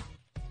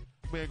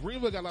 Man,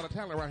 Greenville got a lot of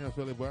talent right here in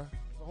Philly, boy.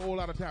 A whole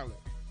lot of talent.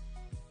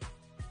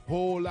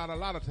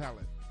 lot of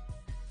talent.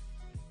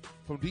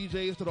 From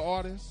DJs to the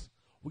artists.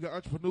 We got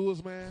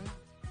entrepreneurs, man.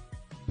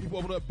 People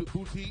open up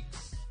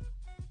boutiques.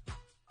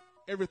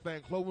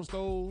 Everything. Clothing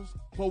stores.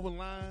 Clothing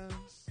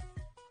lines.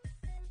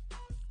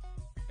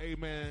 Hey,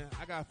 man,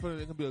 I got a feeling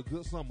it's going to be a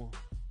good summer.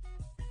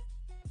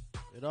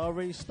 It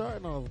already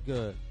starting off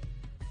good.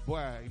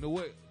 Boy, you know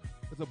what?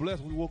 It's a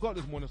blessing. We woke up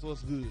this morning, so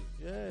it's good.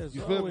 Yeah, it's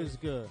you always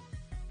good.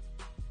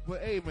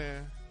 But, hey,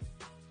 man,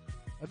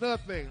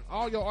 another thing,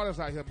 all your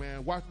artists out here,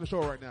 man, watching the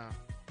show right now,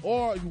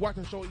 or you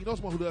watching the show, you know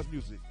someone who does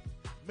music,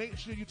 make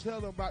sure you tell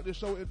them about this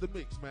show in the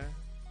mix, man.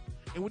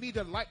 And we need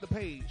you to like the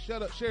page.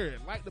 Share it.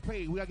 Like the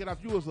page. We got to get our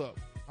viewers up.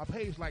 Our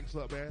page likes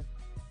up, man.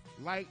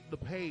 Like the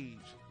page.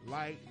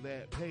 Like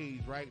that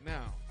page right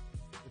now.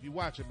 If you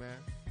watch it, man.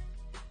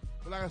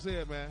 But like I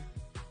said, man,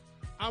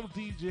 I'm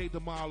DJ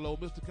DeMarlo,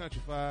 Mr.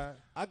 Countryfied.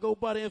 I go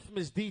by the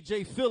infamous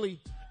DJ Philly.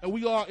 And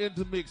we are in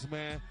the mix,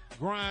 man.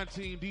 Grind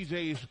Team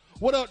DJs.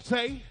 What up,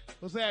 Tay?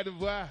 What's happening,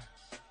 boy?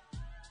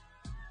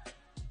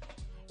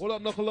 What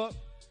up, Knuckle Up?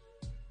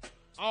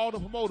 All the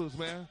promoters,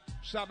 man.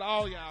 Shout out to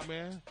all y'all,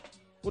 man.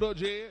 What up,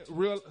 Jed?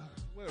 Real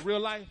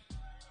life?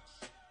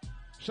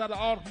 Shout out to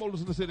all the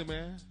promoters in the city,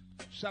 man.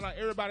 Shout out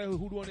everybody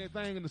who doing their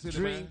thing in the city,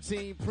 Dream man.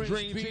 Team, Prince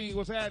Dream B. Team,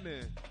 what's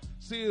happening?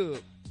 Seal. You know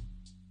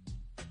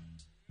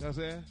what I'm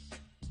saying?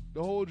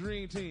 The whole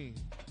Dream Team.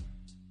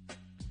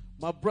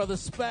 My brother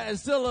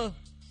Spazilla.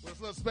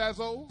 What's up,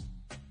 Spazzo?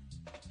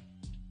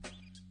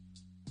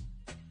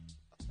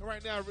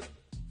 Right now,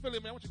 Philly,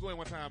 man, what you going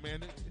one time,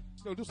 man?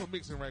 Do some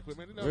mixing right quick,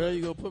 man. Really,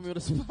 you gonna put me on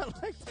the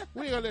spot like that?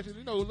 We ain't gonna let you,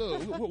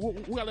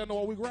 look, we gotta let know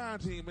what we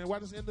grind team, man. Why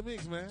this in the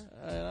mix, man?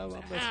 I'm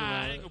messing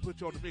I ain't gonna put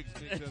you on the mix,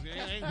 man.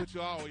 I ain't put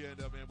you all the way in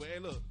there, man. But hey,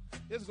 look,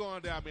 it's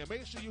going down, man.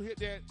 Make sure you hit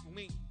that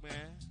link, man.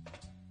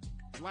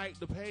 Like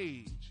the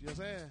page. You know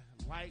what I'm saying?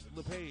 Like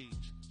the page.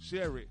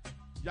 Share it.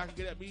 Y'all can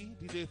get at me,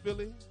 DJ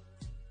Philly.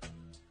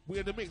 We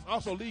in the mix.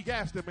 Also, Lee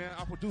Gaston, man,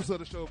 our producer of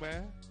the show,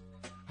 man.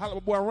 Holla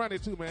at my boy Ronnie,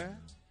 too, man.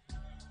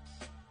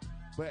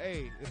 But,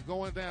 hey, it's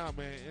going down,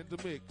 man, in the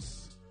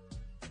mix.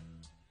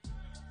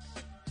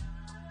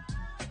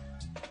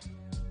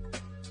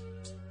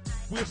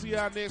 We'll see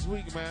y'all next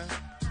week, man.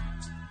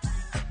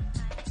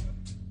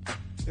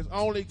 It's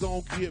only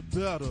going to get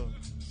better.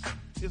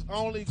 It's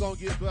only going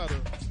to get better.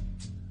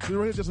 We're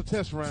really just a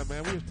test run,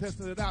 man. We're just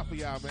testing it out for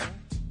y'all, man.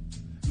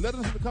 Let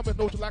us in the comments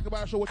know what you like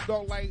about the show, what you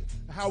don't like,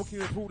 and how we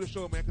can improve the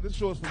show, man, because this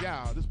show is for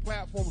y'all. This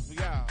platform is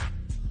for y'all.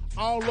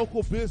 All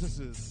local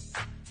businesses.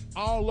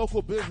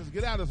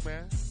 Get at us,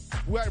 man.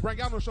 We got to bring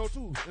y'all on the show,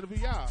 too. Interview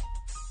y'all.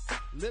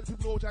 Let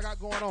people know what y'all got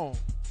going on.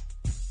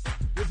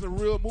 This is a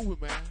real movement,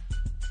 man.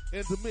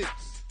 In the mix.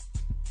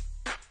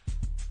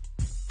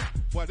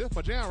 Boy, this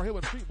my jam right here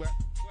with the street, but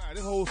wow,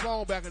 this whole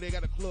song back in there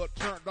got the club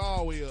turned all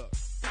the way up.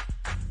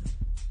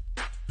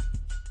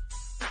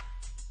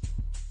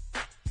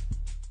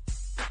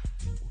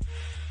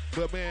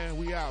 But, man,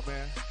 we out,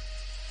 man.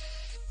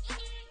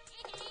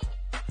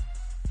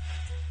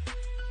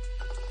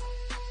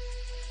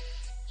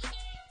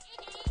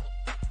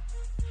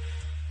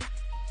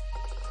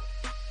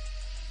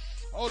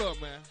 Hold up,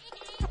 man.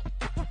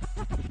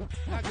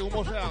 I get one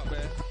more shout out,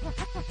 man.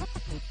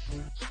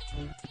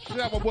 Shout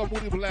out my boy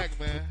Moody Black,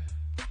 man.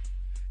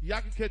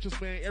 Y'all can catch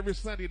us, man, every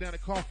Sunday down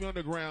at Coffee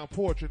Underground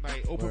Poetry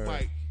Night, open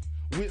mic.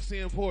 Wits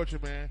in Poetry,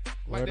 man.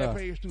 Like that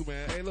page too,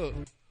 man. Hey, look.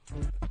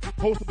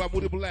 Hosted by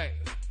Moody Black.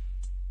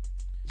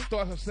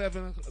 Starts at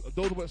 7.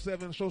 Those are at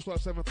 7. Show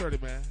starts at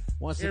 7:30, man.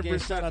 Once every again,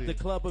 shout out to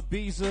Club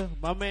Ibiza.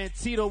 My man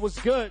Tito was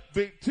good.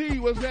 Big T,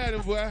 what's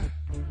happening, boy?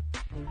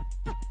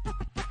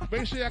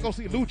 Make sure y'all go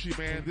see Lucci,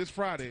 man, this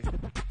Friday.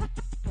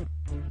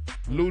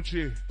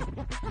 Lucci.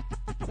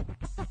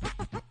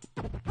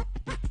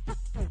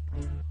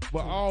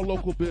 But all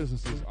local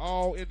businesses,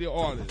 all indie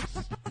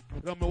artists.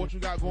 You don't know what you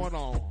got going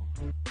on.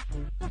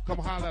 Come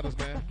holler at us,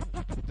 man.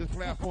 This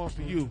platform's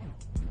for you.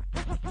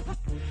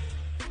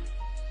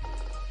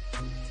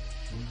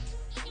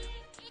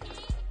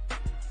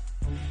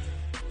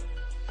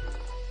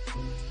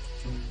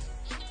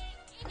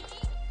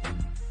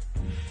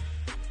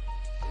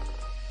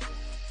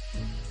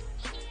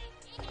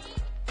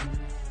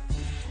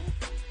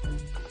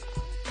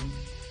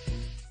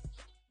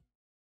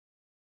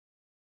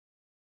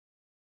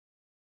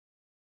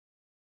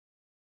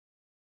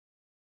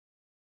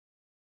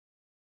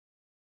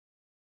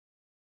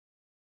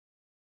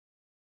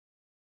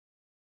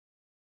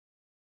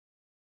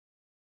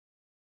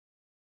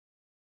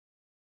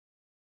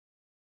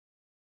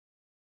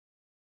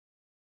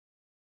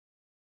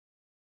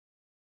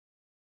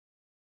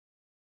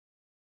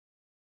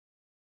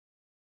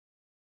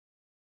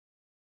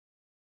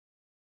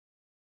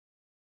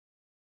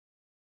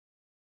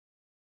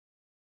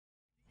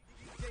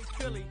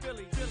 Philly,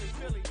 Philly, Philly,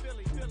 Philly,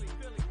 Philly, Philly,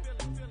 Philly.